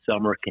really good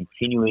summer,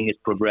 continuing his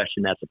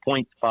progression at the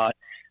point spot,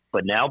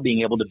 but now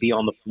being able to be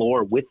on the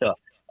floor with a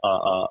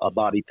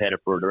Bobby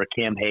Pettiford or a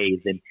Cam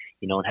Hayes, and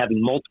and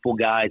having multiple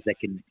guys that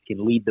can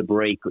lead the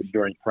break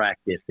during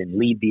practice and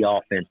lead the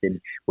offense, and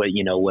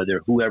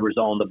whether whoever's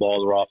on the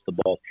ball or off the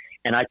ball.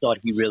 And I thought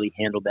he really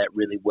handled that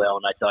really well,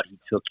 and I thought he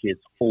took his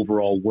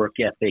overall work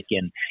ethic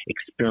and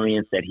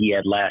experience that he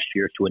had last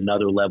year to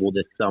another level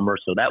this summer.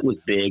 So that was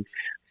big.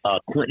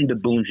 Quentin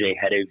DeBunje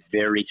had a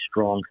very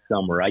strong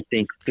summer. I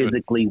think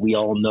physically we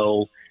all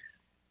know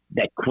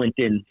that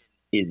Quentin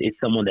is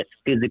someone that's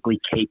physically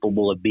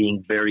capable of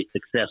being very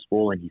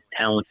successful, and he's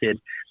talented.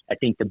 I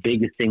think the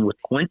biggest thing with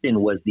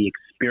Quentin was the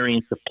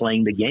experience of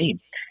playing the game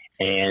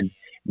and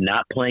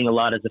not playing a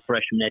lot as a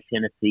freshman at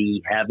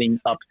Tennessee, having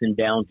ups and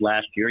downs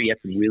last year. He had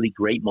some really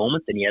great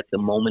moments, and he had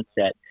some moments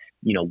that,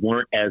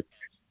 weren't as,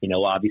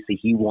 obviously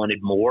he wanted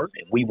more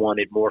and we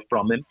wanted more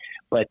from him.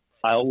 But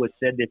I always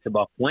said this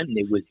about Quentin.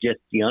 It was just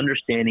the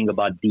understanding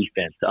about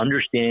defense,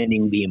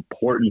 understanding the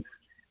importance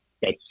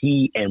that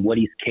he and what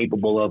he's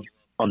capable of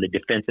on the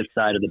defensive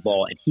side of the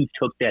ball. And he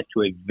took that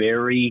to a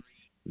very,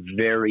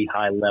 very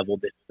high level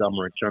this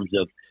summer in terms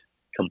of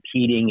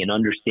competing and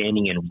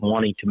understanding and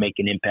wanting to make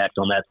an impact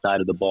on that side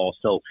of the ball.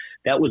 So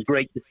that was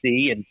great to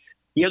see. And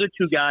the other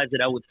 2 guys that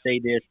I would say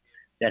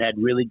that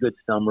had really good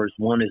summers,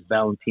 one is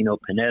Valentino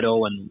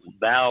Pinedo, and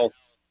Val,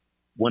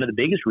 one of the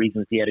biggest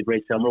reasons he had a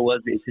great summer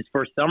was it's his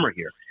first summer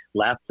here.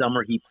 Last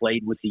summer he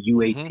played with the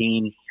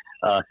U18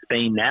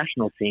 Spain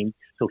national team,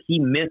 so he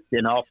missed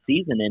an off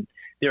season. And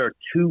there are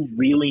 2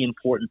 really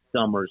important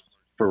summers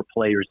for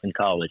players in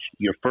college.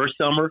 Your first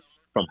summer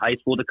from high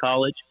school to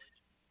college,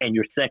 and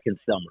your second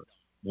summer.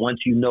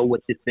 Once you know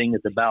what this thing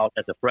is about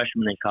as a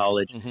freshman in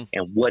college,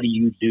 and what do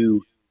you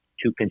do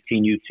to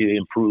continue to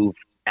improve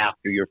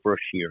after your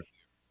first year.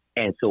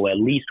 And so at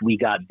least we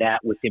got that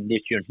with him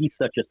this year. And he's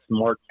such a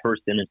smart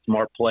person and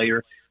smart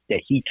player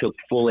that he took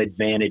full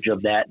advantage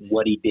of that and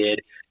what he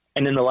did.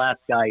 And then the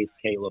last guy is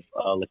Caleb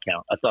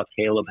LeCount. I thought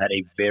Caleb had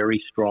a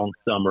very strong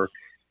summer.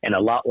 And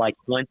a lot like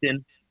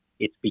Quentin,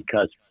 it's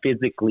because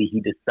physically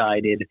he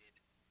decided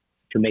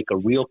to make a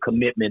real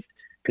commitment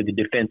to the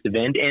defensive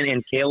end.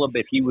 And Caleb,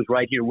 if he was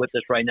right here with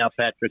us right now,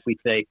 Patrick, we'd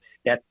say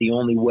that's the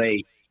only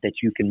way that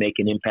you can make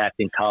an impact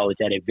in college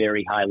at a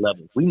very high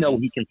level. We know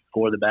he can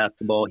score the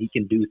basketball. He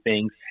can do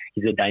things.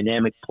 He's a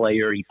dynamic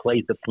player. He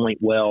plays the point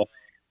well,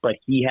 but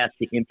he has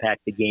to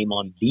impact the game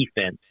on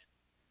defense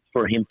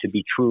for him to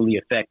be truly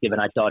effective,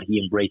 and I thought he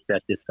embraced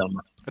that this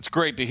summer. That's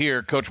great to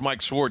hear. Coach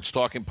Mike Schwartz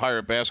talking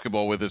Pirate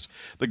basketball with us.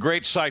 The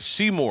great Cy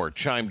Seymour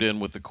chimed in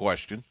with the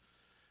question.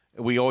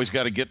 We always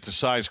got to get to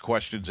Cy's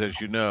questions, as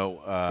you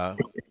know,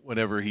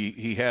 whenever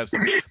he has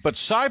them. But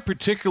Cy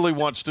particularly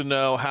wants to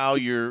know how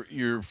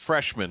your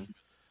freshman,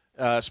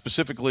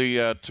 specifically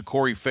to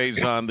Corey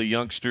Faison, the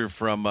youngster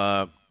from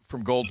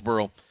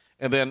Goldsboro,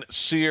 and then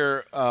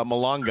Seer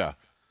Malanga,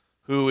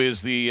 who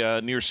is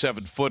the near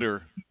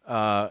 7-footer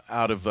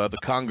out of the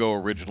Congo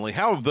originally.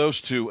 How have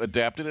those two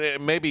adapted?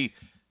 And maybe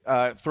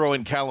throw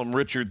in Callum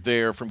Richard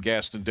there from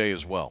Gaston Day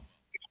as well.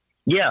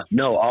 Yeah,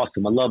 no,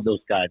 awesome. I love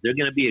those guys. They're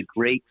going to be a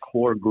great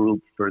core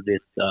group for this,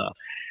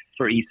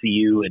 for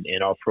ECU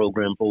and our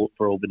program for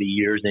over the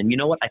years. And you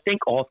know what? I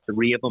think all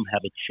three of them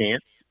have a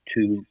chance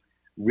to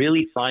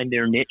really find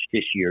their niche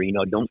this year. You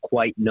know, don't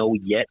quite know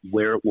yet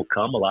where it will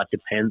come. A lot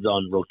depends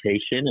on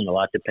rotation and a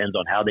lot depends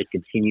on how they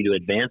continue to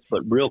advance.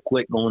 But real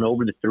quick, going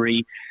over the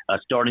three,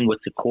 starting with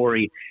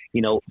Sakori,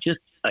 you know, just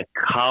a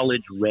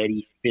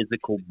college-ready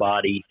physical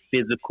body,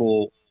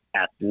 physical,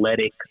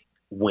 athletic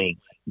wing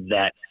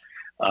that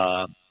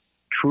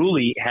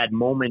truly had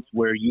moments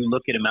where you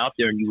look at him out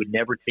there and you would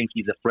never think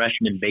he's a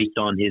freshman based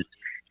on his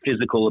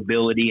physical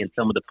ability and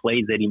some of the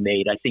plays that he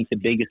made. I think the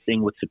biggest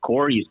thing with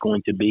Sakori is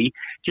going to be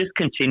just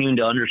continuing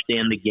to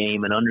understand the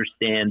game and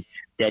understand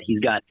that he's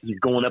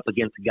going up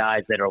against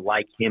guys that are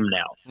like him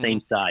now,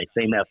 same size,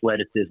 same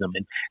athleticism.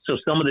 And so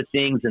some of the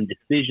things and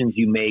decisions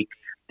you make,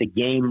 the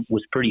game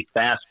was pretty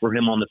fast for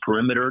him on the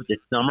perimeter this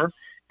summer,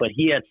 but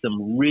he had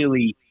some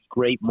really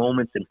great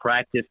moments in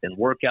practice and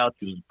workouts.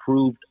 He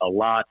improved a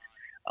lot.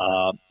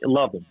 I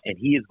love him, and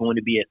he is going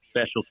to be a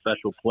special,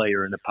 special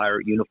player in the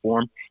Pirate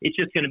uniform. It's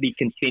just going to be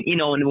you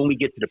know, and when we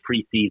get to the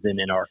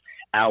preseason and our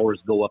hours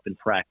go up in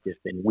practice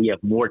and we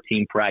have more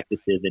team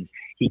practices and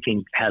he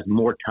has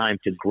more time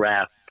to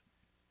grasp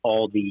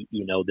all the,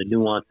 you know, the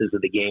nuances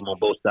of the game on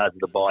both sides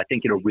of the ball, I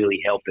think it'll really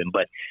help him.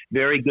 But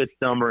very good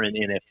summer and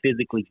a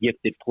physically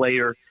gifted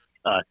player.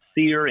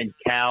 Seer and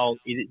Cal,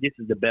 this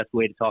is the best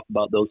way to talk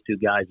about those two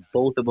guys.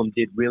 Both of them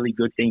did really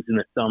good things in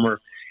the summer.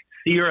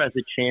 Seer has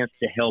a chance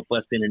to help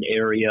us in an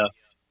area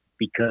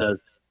because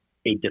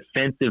a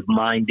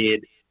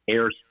defensive-minded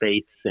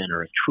airspace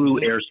center, a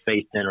true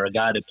airspace center, a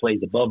guy that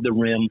plays above the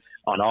rim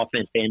on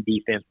offense and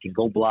defense, can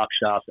go block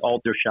shots,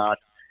 alter shots,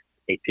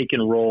 a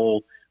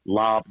pick-and-roll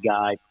lob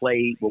guy,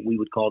 play what we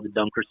would call the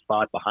dunker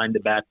spot behind the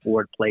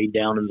backboard, play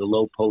down in the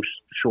low post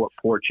short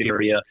porch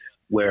area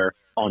where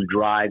on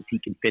drives he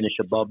can finish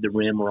above the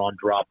rim or on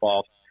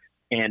drop-offs.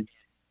 And,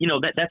 you know,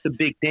 that's a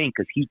big thing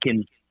because he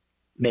can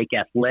make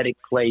athletic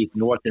plays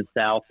north and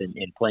south and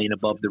playing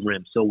above the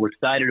rim. So we're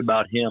excited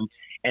about him.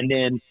 And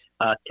then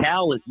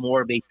Cal is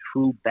more of a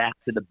true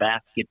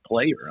back-to-the-basket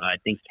player. I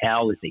think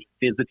Cal is a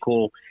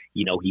physical,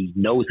 you know, he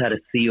knows how to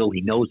seal,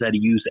 he knows how to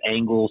use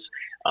angles.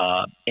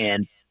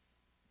 And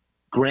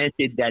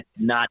granted, that's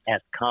not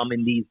as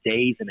common these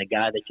days and a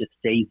guy that just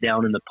stays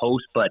down in the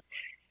post, but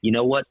you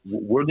know what?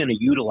 We're going to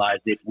utilize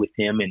it with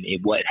him and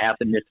what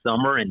happened this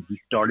summer, and he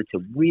started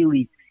to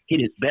really hit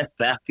his best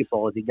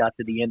basketball as he got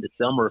to the end of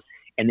summer,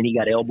 and then he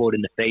got elbowed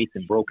in the face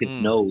and broke his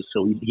nose,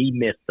 so he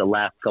missed the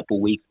last couple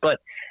weeks. But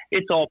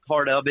it's all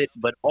part of it.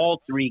 But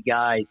all three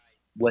guys,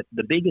 what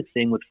the biggest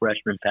thing with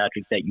freshmen,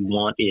 Patrick, that you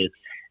want is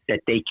that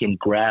they can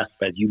grasp,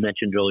 as you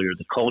mentioned earlier,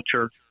 the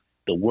culture,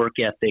 the work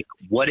ethic.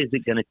 What is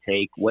it going to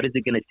take? What is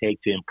it going to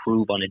take to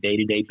improve on a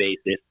day-to-day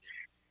basis?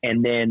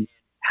 And then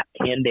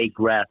can they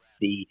grasp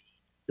the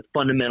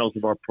fundamentals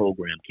of our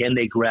program? Can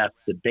they grasp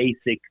the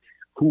basic,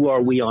 who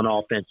are we on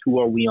offense? Who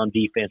are we on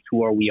defense?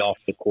 Who are we off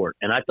the court?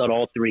 And I thought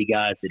all three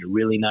guys did a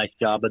really nice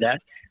job of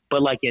that.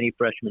 But like any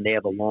freshman, they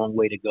have a long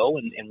way to go.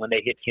 And when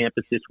they hit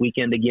campus this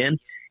weekend again,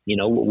 you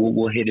know,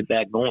 we'll hit it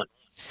back going.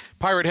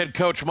 Pirate head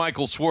coach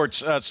Michael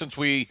Schwartz, since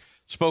we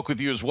spoke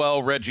with you as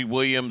well, Reggie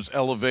Williams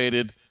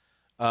elevated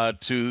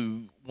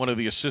to one of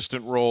the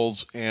assistant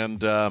roles,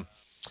 and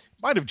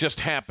might have just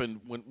happened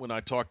when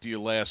I talked to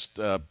you last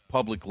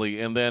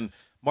publicly. And then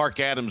Mark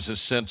Adams has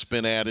since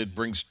been added,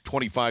 brings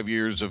 25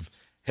 years of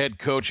head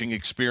coaching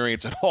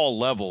experience at all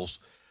levels,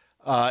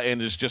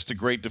 and is just a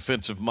great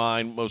defensive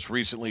mind, most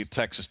recently at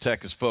Texas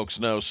Tech, as folks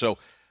know. So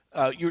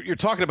you're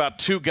talking about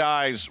two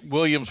guys,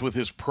 Williams with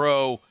his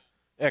pro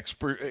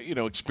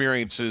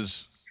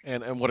experiences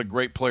and what a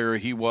great player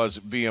he was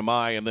at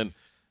VMI. And then,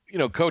 you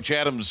know, Coach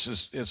Adams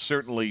has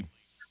certainly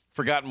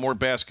forgotten more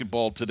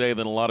basketball today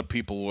than a lot of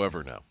people will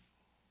ever know.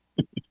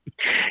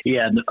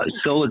 Yeah,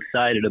 so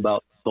excited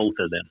about both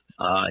of them.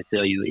 I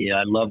tell you, yeah,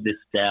 I love this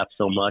staff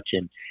so much,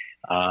 and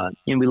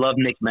we love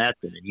Nick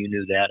Matson, and you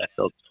knew that. I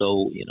felt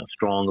so, you know,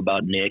 strong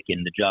about Nick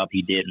and the job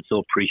he did, and so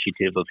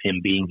appreciative of him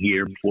being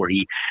here before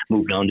he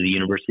moved on to the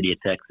University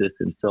of Texas.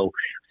 And so,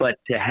 but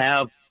to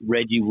have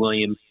Reggie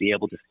Williams be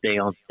able to stay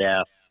on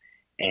staff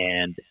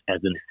and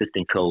as an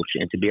assistant coach,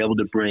 and to be able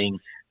to bring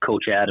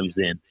Coach Adams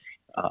in,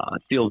 I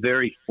feel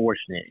very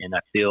fortunate, and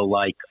I feel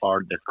like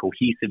the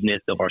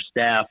cohesiveness of our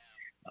staff,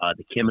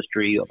 the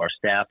chemistry of our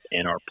staff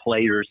and our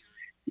players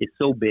is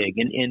so big.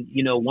 And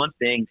you know, one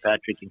thing,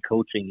 Patrick, in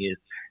coaching is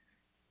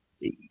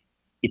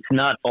it's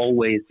not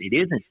always,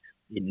 it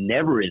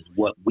never is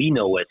what we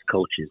know as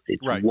coaches.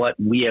 It's right. What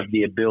we have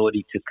the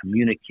ability to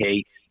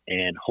communicate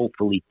and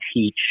hopefully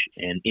teach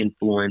and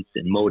influence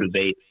and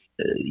motivate,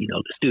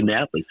 the student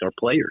athletes, our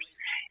players.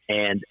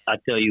 And I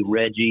tell you,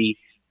 Reggie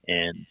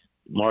and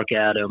Mark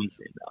Adams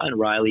and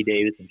Riley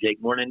Davis and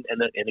Jake Morton,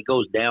 and it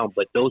goes down.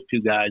 But those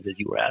two guys, as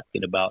you were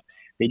asking about,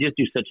 they just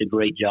do such a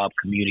great job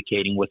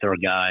communicating with our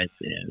guys,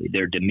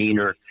 their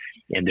demeanor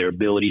and their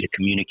ability to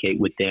communicate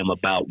with them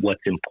about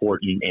what's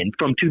important, and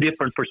from two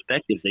different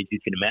perspectives, as you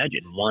can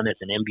imagine. One as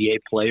an NBA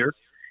player,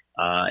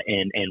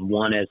 and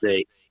one as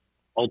a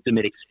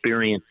ultimate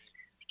experience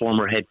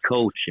former head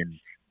coach and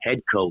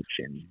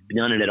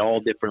done it at all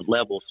different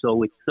levels.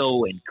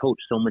 And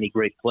coached so many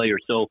great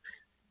players. So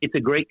it's a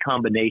great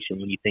combination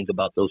when you think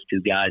about those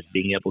two guys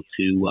being able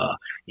to,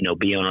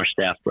 be on our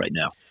staff right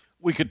now.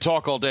 We could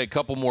talk all day. A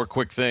couple more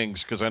quick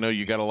things, because I know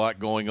you got a lot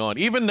going on.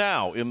 Even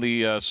now, in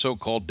the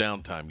so-called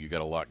downtime, you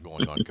got a lot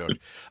going on, Coach.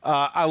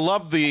 I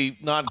love the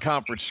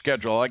non-conference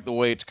schedule. I like the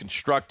way it's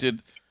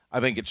constructed.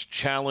 I think it's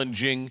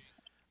challenging.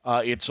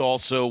 It's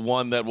also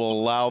one that will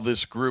allow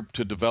this group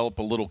to develop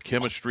a little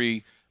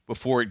chemistry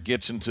before it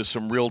gets into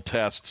some real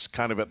tests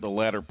kind of at the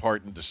latter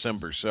part in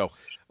December,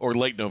 or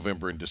late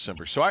November and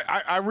December. So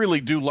I really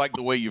do like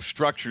the way you've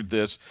structured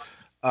this.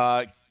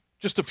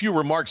 Just a few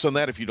remarks on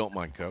that, if you don't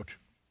mind, Coach.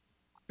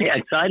 Yeah,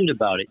 excited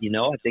about it.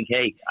 I think,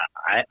 hey,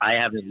 I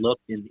haven't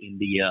looked in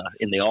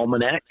the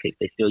almanac, if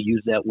they still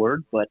use that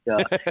word, but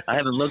I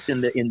haven't looked in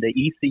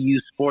the ECU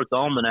Sports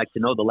Almanac to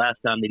know the last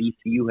time that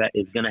ECU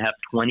is going to have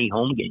 20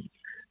 home games.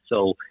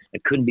 So I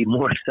couldn't be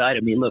more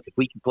excited. I mean, look, if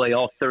we could play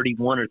all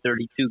 31 or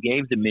 32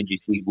 games in Minges,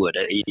 we would.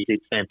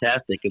 It's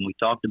fantastic, and we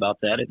talked about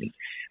that. I think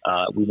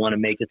we want to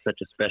make it such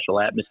a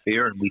special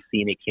atmosphere, and we've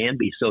seen it can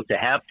be. So to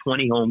have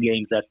 20 home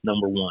games, that's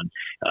number one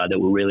that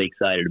we're really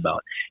excited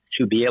about.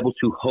 To be able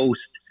to host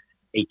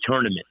a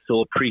tournament, so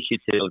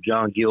appreciative of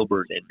John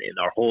Gilbert and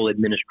our whole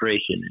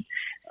administration, and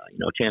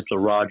Chancellor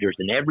Rogers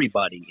and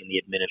everybody in the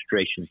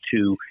administration,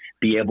 to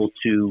be able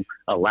to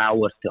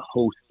allow us to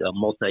host a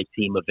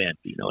multi-team event,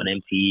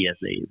 an MTE as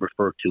they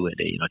refer to it,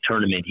 a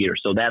tournament here.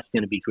 So that's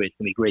going to be great. It's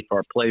going to be great for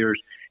our players,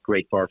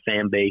 great for our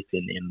fan base,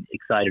 and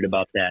excited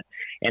about that.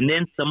 And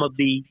then some of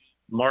the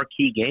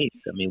marquee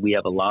games. I mean, we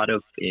have a lot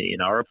of,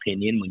 in our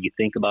opinion, when you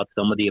think about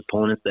some of the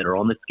opponents that are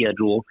on the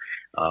schedule,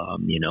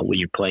 when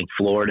you're playing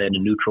Florida in a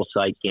neutral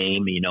site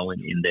game, in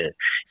the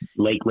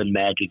Lakeland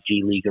Magic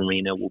G League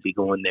Arena, we'll be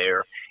going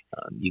there.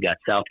 You got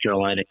South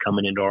Carolina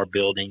coming into our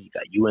building.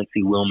 You got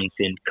UNC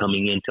Wilmington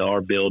coming into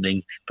our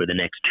building for the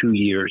next 2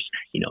 years.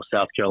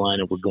 South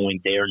Carolina, we're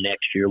going there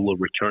next year. We'll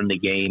return the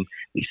game.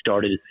 We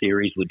started a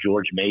series with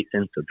George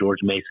Mason, so George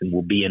Mason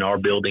will be in our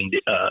building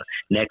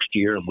next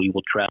year, and we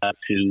will travel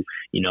to,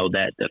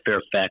 the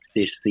Fairfax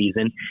this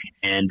season.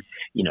 And,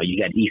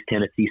 you got East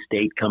Tennessee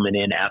State coming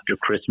in after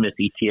Christmas,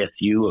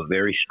 ETSU, a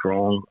very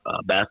strong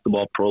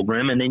basketball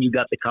program. And then you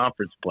got the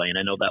conference play, and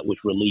I know that was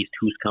released,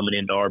 who's coming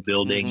into our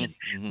building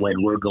and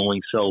when we're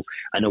going. So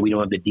I know we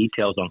don't have the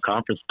details on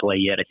conference play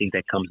yet. I think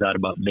that comes out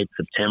about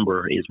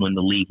mid-September is when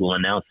the league will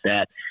announce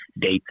that,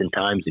 dates and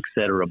times, et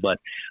cetera. But,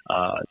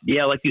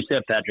 like you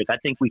said, Patrick, I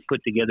think we've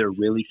put together a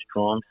really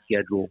strong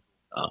schedule.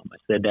 I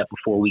said that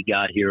before we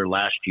got here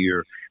last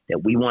year,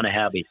 that we want to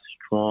have a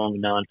strong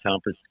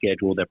non-conference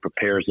schedule that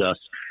prepares us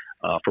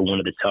for one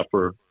of the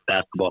tougher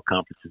basketball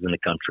conferences in the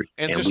country.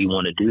 And we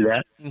want to do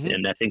that,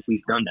 and I think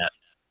we've done that.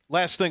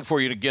 Last thing for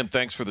you, and again,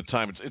 thanks for the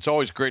time. It's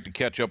always great to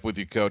catch up with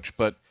you, Coach.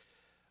 But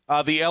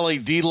the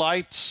LED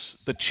lights,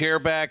 the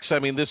chairbacks, I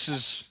mean, this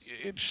is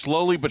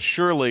slowly but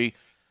surely,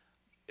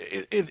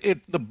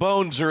 the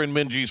bones are in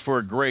Minges for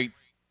a great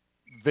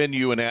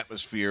venue and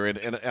atmosphere.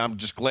 And I'm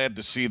just glad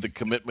to see the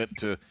commitment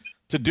to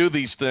do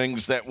these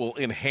things that will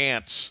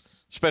enhance,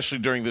 especially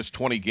during this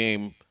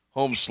 20-game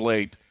home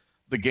slate,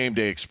 the game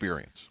day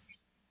experience.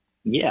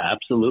 Yeah,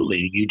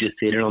 absolutely. You just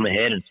hit it on the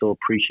head, and so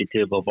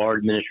appreciative of our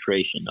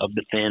administration, of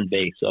the fan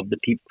base, of the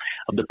people,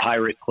 of the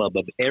Pirate Club,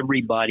 of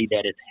everybody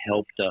that has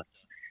helped us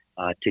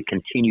to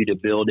continue to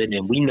build it.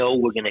 And we know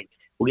we're gonna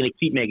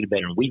keep making it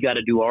better. And we got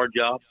to do our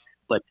job,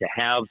 but to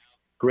have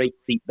great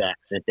seat backs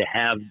and to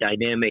have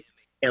dynamic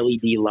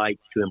LED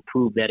lights to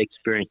improve that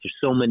experience. There's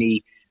so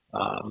many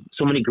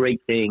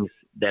great things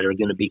that are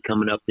going to be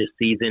coming up this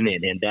season,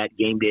 and that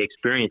game day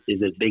experience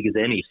is as big as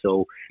any.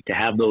 So to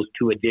have those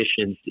two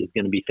additions is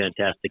going to be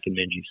fantastic in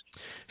Minges.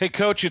 Hey,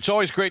 Coach, it's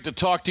always great to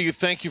talk to you.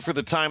 Thank you for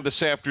the time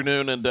this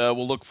afternoon, and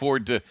we'll look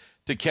forward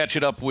to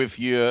catching up with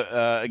you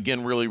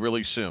again really,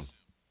 really soon.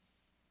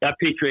 I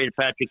appreciate it,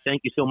 Patrick.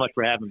 Thank you so much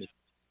for having me.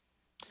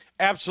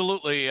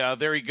 Absolutely.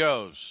 There he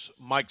goes,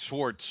 Mike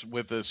Schwartz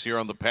with us here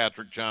on the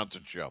Patrick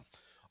Johnson Show.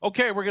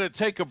 Okay, we're going to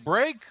take a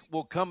break.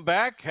 We'll come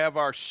back, have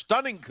our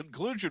stunning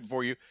conclusion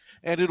for you,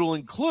 and it'll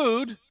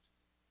include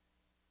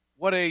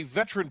what a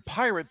veteran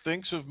Pirate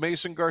thinks of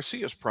Mason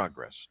Garcia's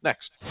progress.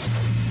 Next.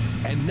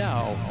 And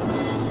now,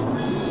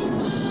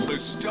 the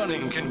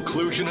stunning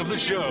conclusion of the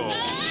show.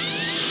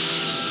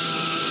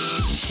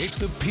 It's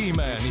the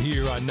P-Man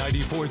here on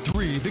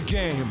 94.3 The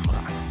Game.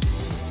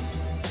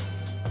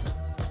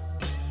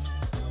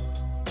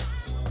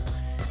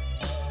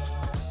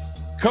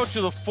 Coach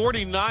of the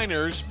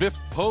 49ers, Biff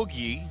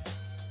Poggi,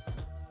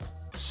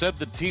 said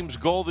the team's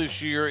goal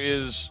this year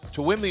is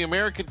to win the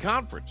American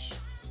Conference.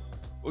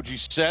 Poggi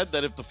said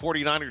that if the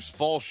 49ers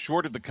fall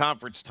short of the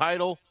conference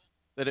title,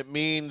 that it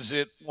means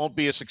it won't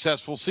be a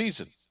successful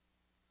season.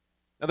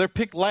 Now, they're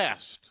picked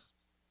last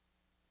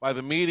by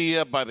the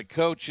media, by the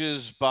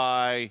coaches,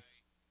 by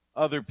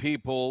other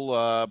people,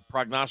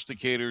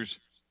 prognosticators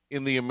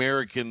in the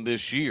American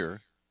this year.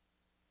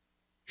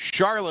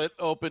 Charlotte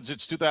opens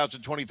its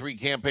 2023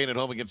 campaign at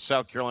home against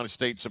South Carolina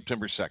State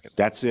September 2nd.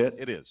 That's it?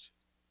 It is.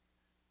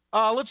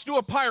 Let's do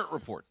a Pirate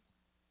Report.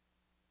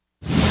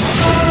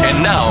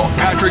 And now,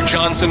 Patrick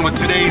Johnson with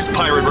today's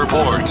Pirate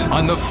Report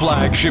on the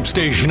flagship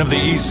station of the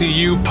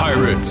ECU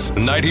Pirates,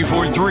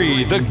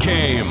 94.3 The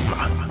Game.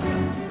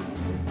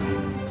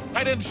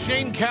 Tight end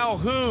Shane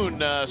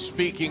Calhoun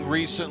speaking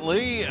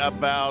recently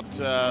about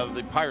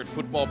the Pirate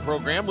football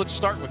program. Let's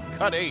start with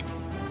Cut 8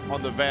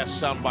 on the vast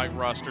soundbite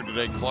roster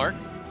today, Clark.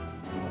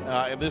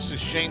 And this is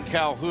Shane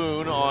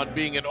Calhoun on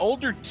being an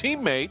older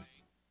teammate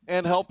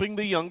and helping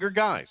the younger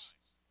guys.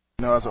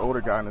 You know, as an older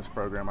guy in this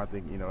program, I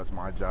think, it's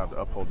my job to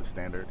uphold the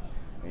standard.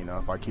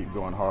 If I keep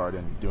going hard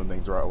and doing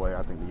things the right way,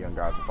 I think the young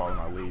guys will follow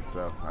my lead.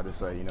 So I just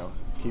say,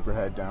 keep your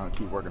head down,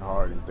 keep working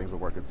hard, and things will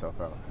work itself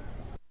out.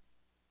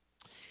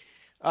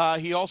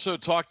 He also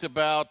talked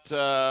about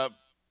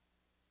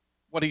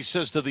what he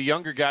says to the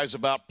younger guys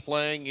about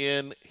playing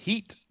in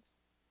heat.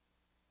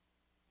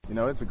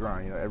 It's a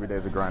grind. Every day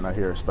is a grind out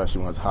here, especially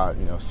when it's hot,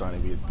 sunny,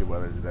 be good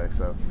weather today.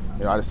 So,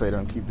 I just say to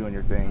them, keep doing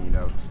your thing,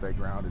 stay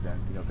grounded,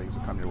 and, things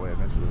will come your way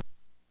eventually.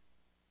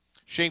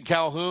 Shane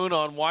Calhoun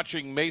on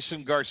watching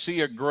Mason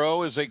Garcia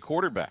grow as a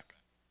quarterback.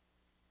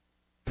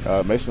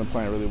 Mason's been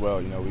playing really well.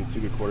 We have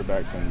two good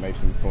quarterbacks, and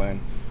Mason Flynn.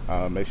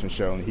 Mason's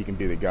shown he can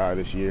be the guy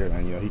this year,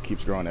 and, he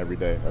keeps growing every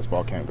day as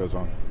fall camp goes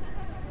on.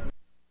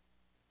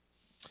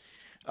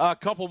 A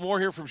couple more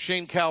here from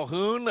Shane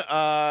Calhoun.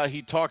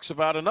 He talks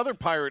about another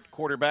Pirate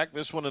quarterback,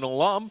 this one an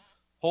alum,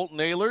 Holton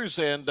Ahlers,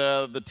 and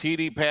the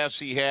TD pass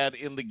he had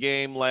in the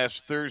game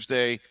last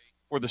Thursday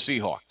for the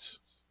Seahawks.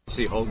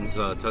 See Holton's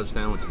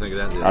touchdown. What you think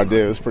of that? I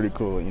did. It was pretty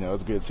cool. It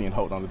was good seeing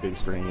Holton on the big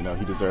screen.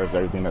 He deserves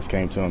everything that's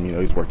came to him.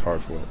 He's worked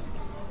hard for it.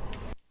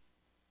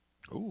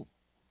 Ooh,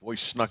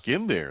 voice snuck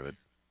in there that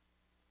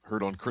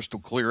heard on Crystal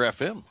Clear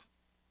FM.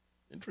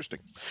 Interesting.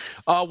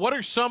 What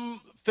are some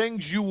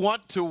things you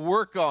want to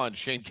work on,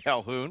 Shane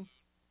Calhoun?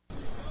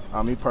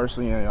 Me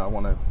personally, I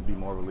want to be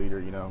more of a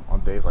leader. On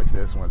days like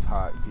this when it's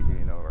hot and people,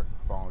 are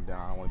falling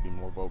down, I want to be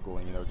more vocal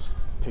and, just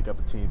pick up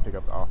the team, pick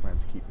up the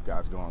offense, keep the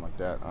guys going like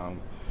that.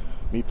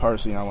 Me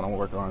personally, I want to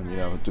work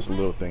on, just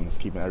little things,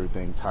 keeping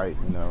everything tight,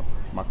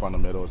 my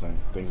fundamentals, and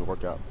things will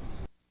work out.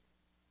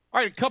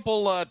 All right, a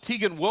couple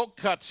Tegan Wilk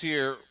cuts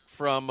here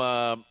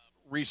from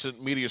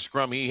recent media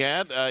scrum he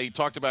had. He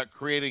talked about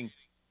creating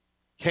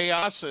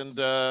chaos and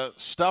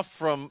stuff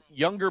from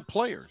younger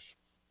players.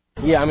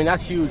 Yeah,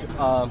 that's huge. You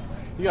got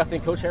to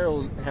think Coach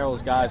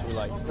Harrell's guys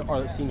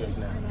are seniors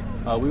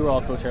now. We were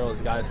all Coach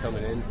Harrell's guys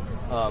coming in.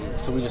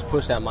 So we just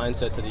pushed that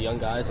mindset to the young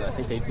guys, and I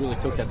think they really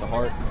took that to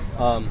heart.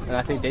 And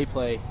I think they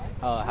play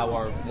how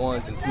our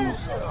ones and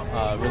twos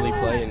really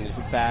play, and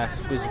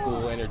fast,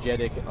 physical,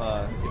 energetic.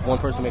 If one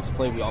person makes a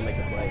play, we all make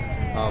a play.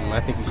 And I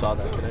think we saw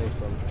that today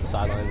from the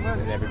sideline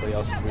and everybody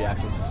else's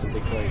reactions to some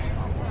big plays.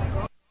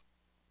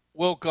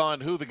 Wilk on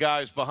who the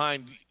guys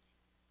behind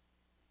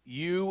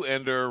you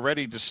and are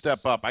ready to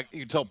step up.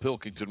 You can tell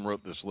Pilkington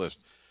wrote this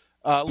list.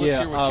 Let's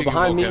hear what Tegan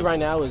behind Wilk me has. right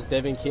now is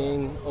Devin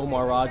King,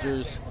 Omar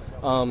Rogers,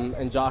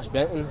 and Josh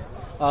Benton.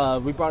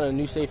 We brought in a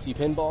new safety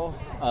pinball.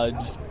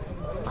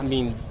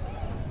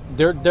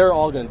 They're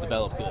all going to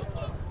develop good.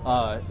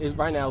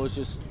 Right now it's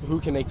just who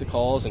can make the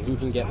calls and who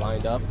can get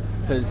lined up,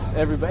 because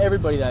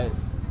everybody that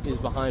is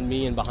behind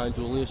me and behind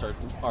Julius are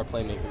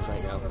playmakers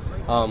right now.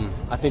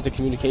 I think the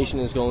communication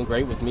is going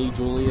great with me,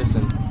 Julius,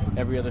 and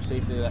every other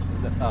safety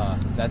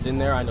that's in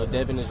there. I know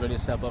Devin is ready to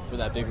step up for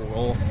that bigger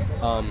role.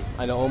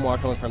 I know Omar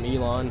coming from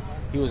Elon.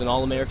 He was an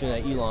All-American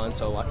at Elon,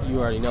 so you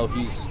already know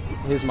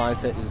his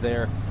mindset is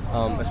there,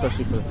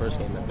 especially for the first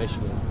game at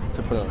Michigan,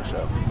 to put on a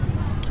show.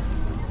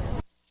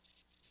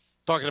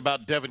 Talking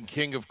about Devin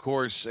King, of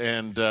course,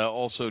 and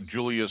also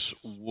Julius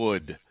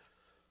Wood.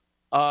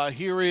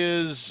 Here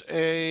is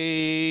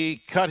a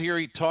cut here.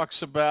 He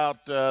talks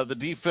about the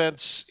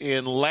defense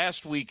in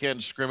last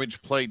weekend's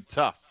scrimmage played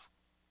tough.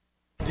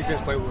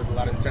 Defense played with a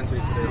lot of intensity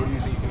today. Who do you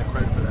think you can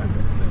credit for that?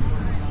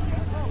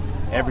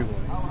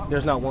 Everyone.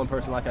 There's not one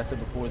person, like I said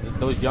before,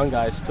 those young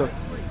guys took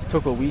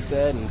what we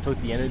said and took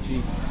the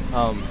energy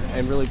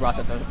and really brought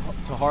that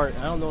to heart.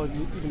 I don't know if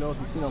you've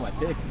seen on my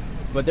pick,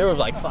 but there was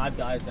like 5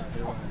 guys down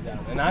there running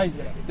down. And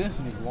this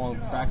was a long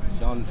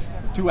practice, on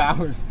 2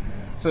 hours.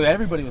 So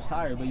everybody was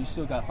tired, but you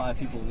still got 5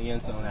 people in the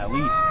end zone at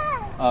least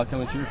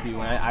coming cheer for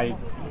you. And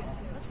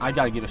I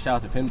got to give a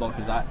shout out to Pinball,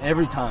 because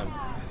every time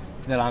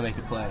that I make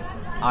a play,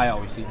 I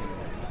always see them.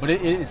 But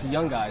it's the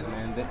young guys,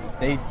 man.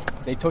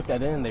 They took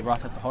that in, they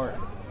brought that to heart.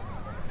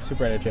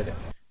 Super energetic.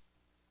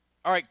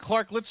 All right,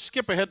 Clark, let's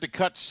skip ahead to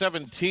cut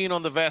 17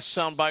 on the vast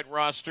soundbite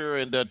roster.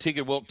 And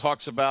Tegan Wilk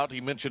talks about,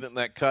 he mentioned it in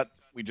that cut,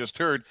 we just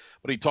heard,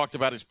 but he talked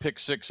about his pick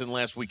six in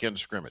last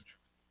weekend's scrimmage.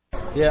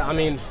 Yeah, I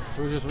mean,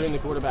 we were just reading the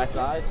quarterback's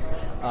eyes.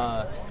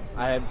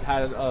 I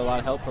had a lot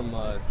of help from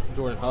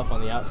Jordan Huff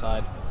on the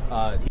outside.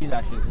 He's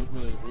actually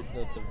really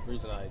the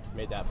reason I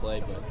made that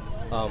play. But,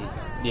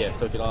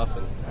 took it off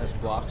and as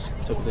blocks,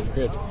 took it to the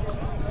crib.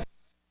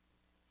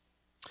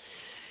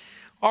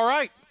 All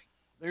right.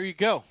 There you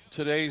go.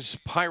 Today's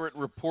Pirate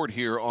Report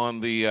here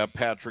on the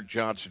Patrick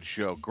Johnson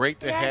Show. Great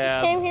to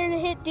have. I just came here to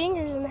hit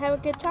dingers and have a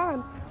good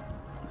time.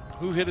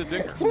 Who hit a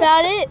dinger? That's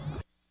about it.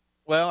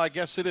 Well, I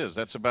guess it is.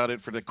 That's about it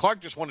for the.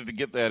 Clark just wanted to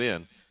get that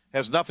in.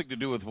 Has nothing to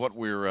do with what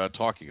we're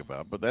talking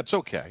about, but that's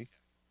okay.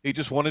 He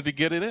just wanted to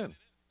get it in.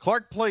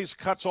 Clark plays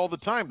cuts all the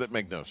time that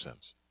make no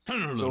sense. So,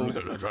 no.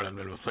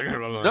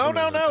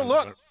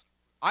 Look,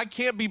 I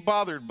can't be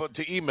bothered but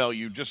to email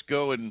you. Just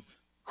go and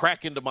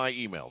crack into my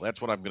email.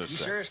 That's what I'm going to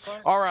say. Serious,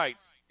 Clark? All right.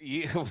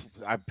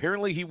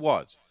 Apparently he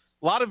was.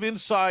 A lot of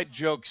inside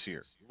jokes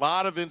here. A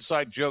lot of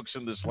inside jokes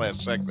in this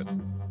last segment.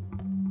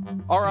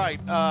 All right.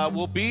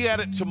 We'll be at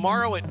it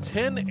tomorrow at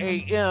 10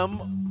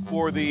 a.m.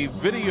 for the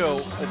video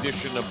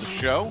edition of the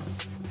show.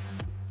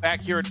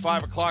 Back here at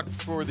 5 o'clock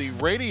for the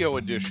radio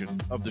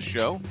edition of the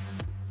show.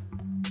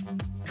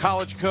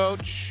 College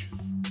coach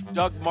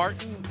Doug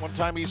Martin,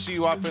 one-time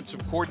ECU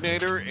offensive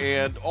coordinator,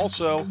 and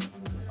also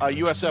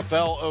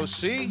USFL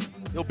OC.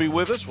 He'll be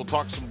with us. We'll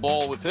talk some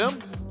ball with him.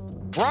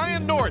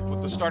 Brian North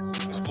with the start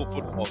of the school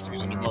football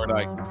season tomorrow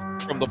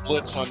night from the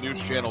Blitz on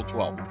News Channel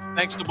 12.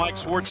 Thanks to Mike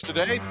Swartz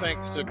today.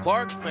 Thanks to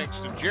Clark. Thanks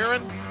to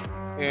Jaron.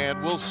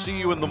 And we'll see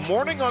you in the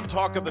morning on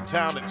Talk of the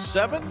Town at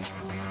 7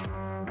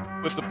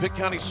 with the Pitt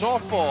County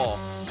softball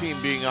team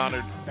being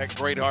honored at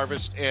Great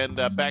Harvest, and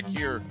back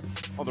here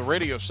on the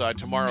radio side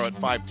tomorrow at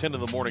 5:10 in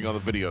the morning on the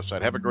video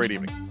side. Have a great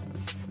evening.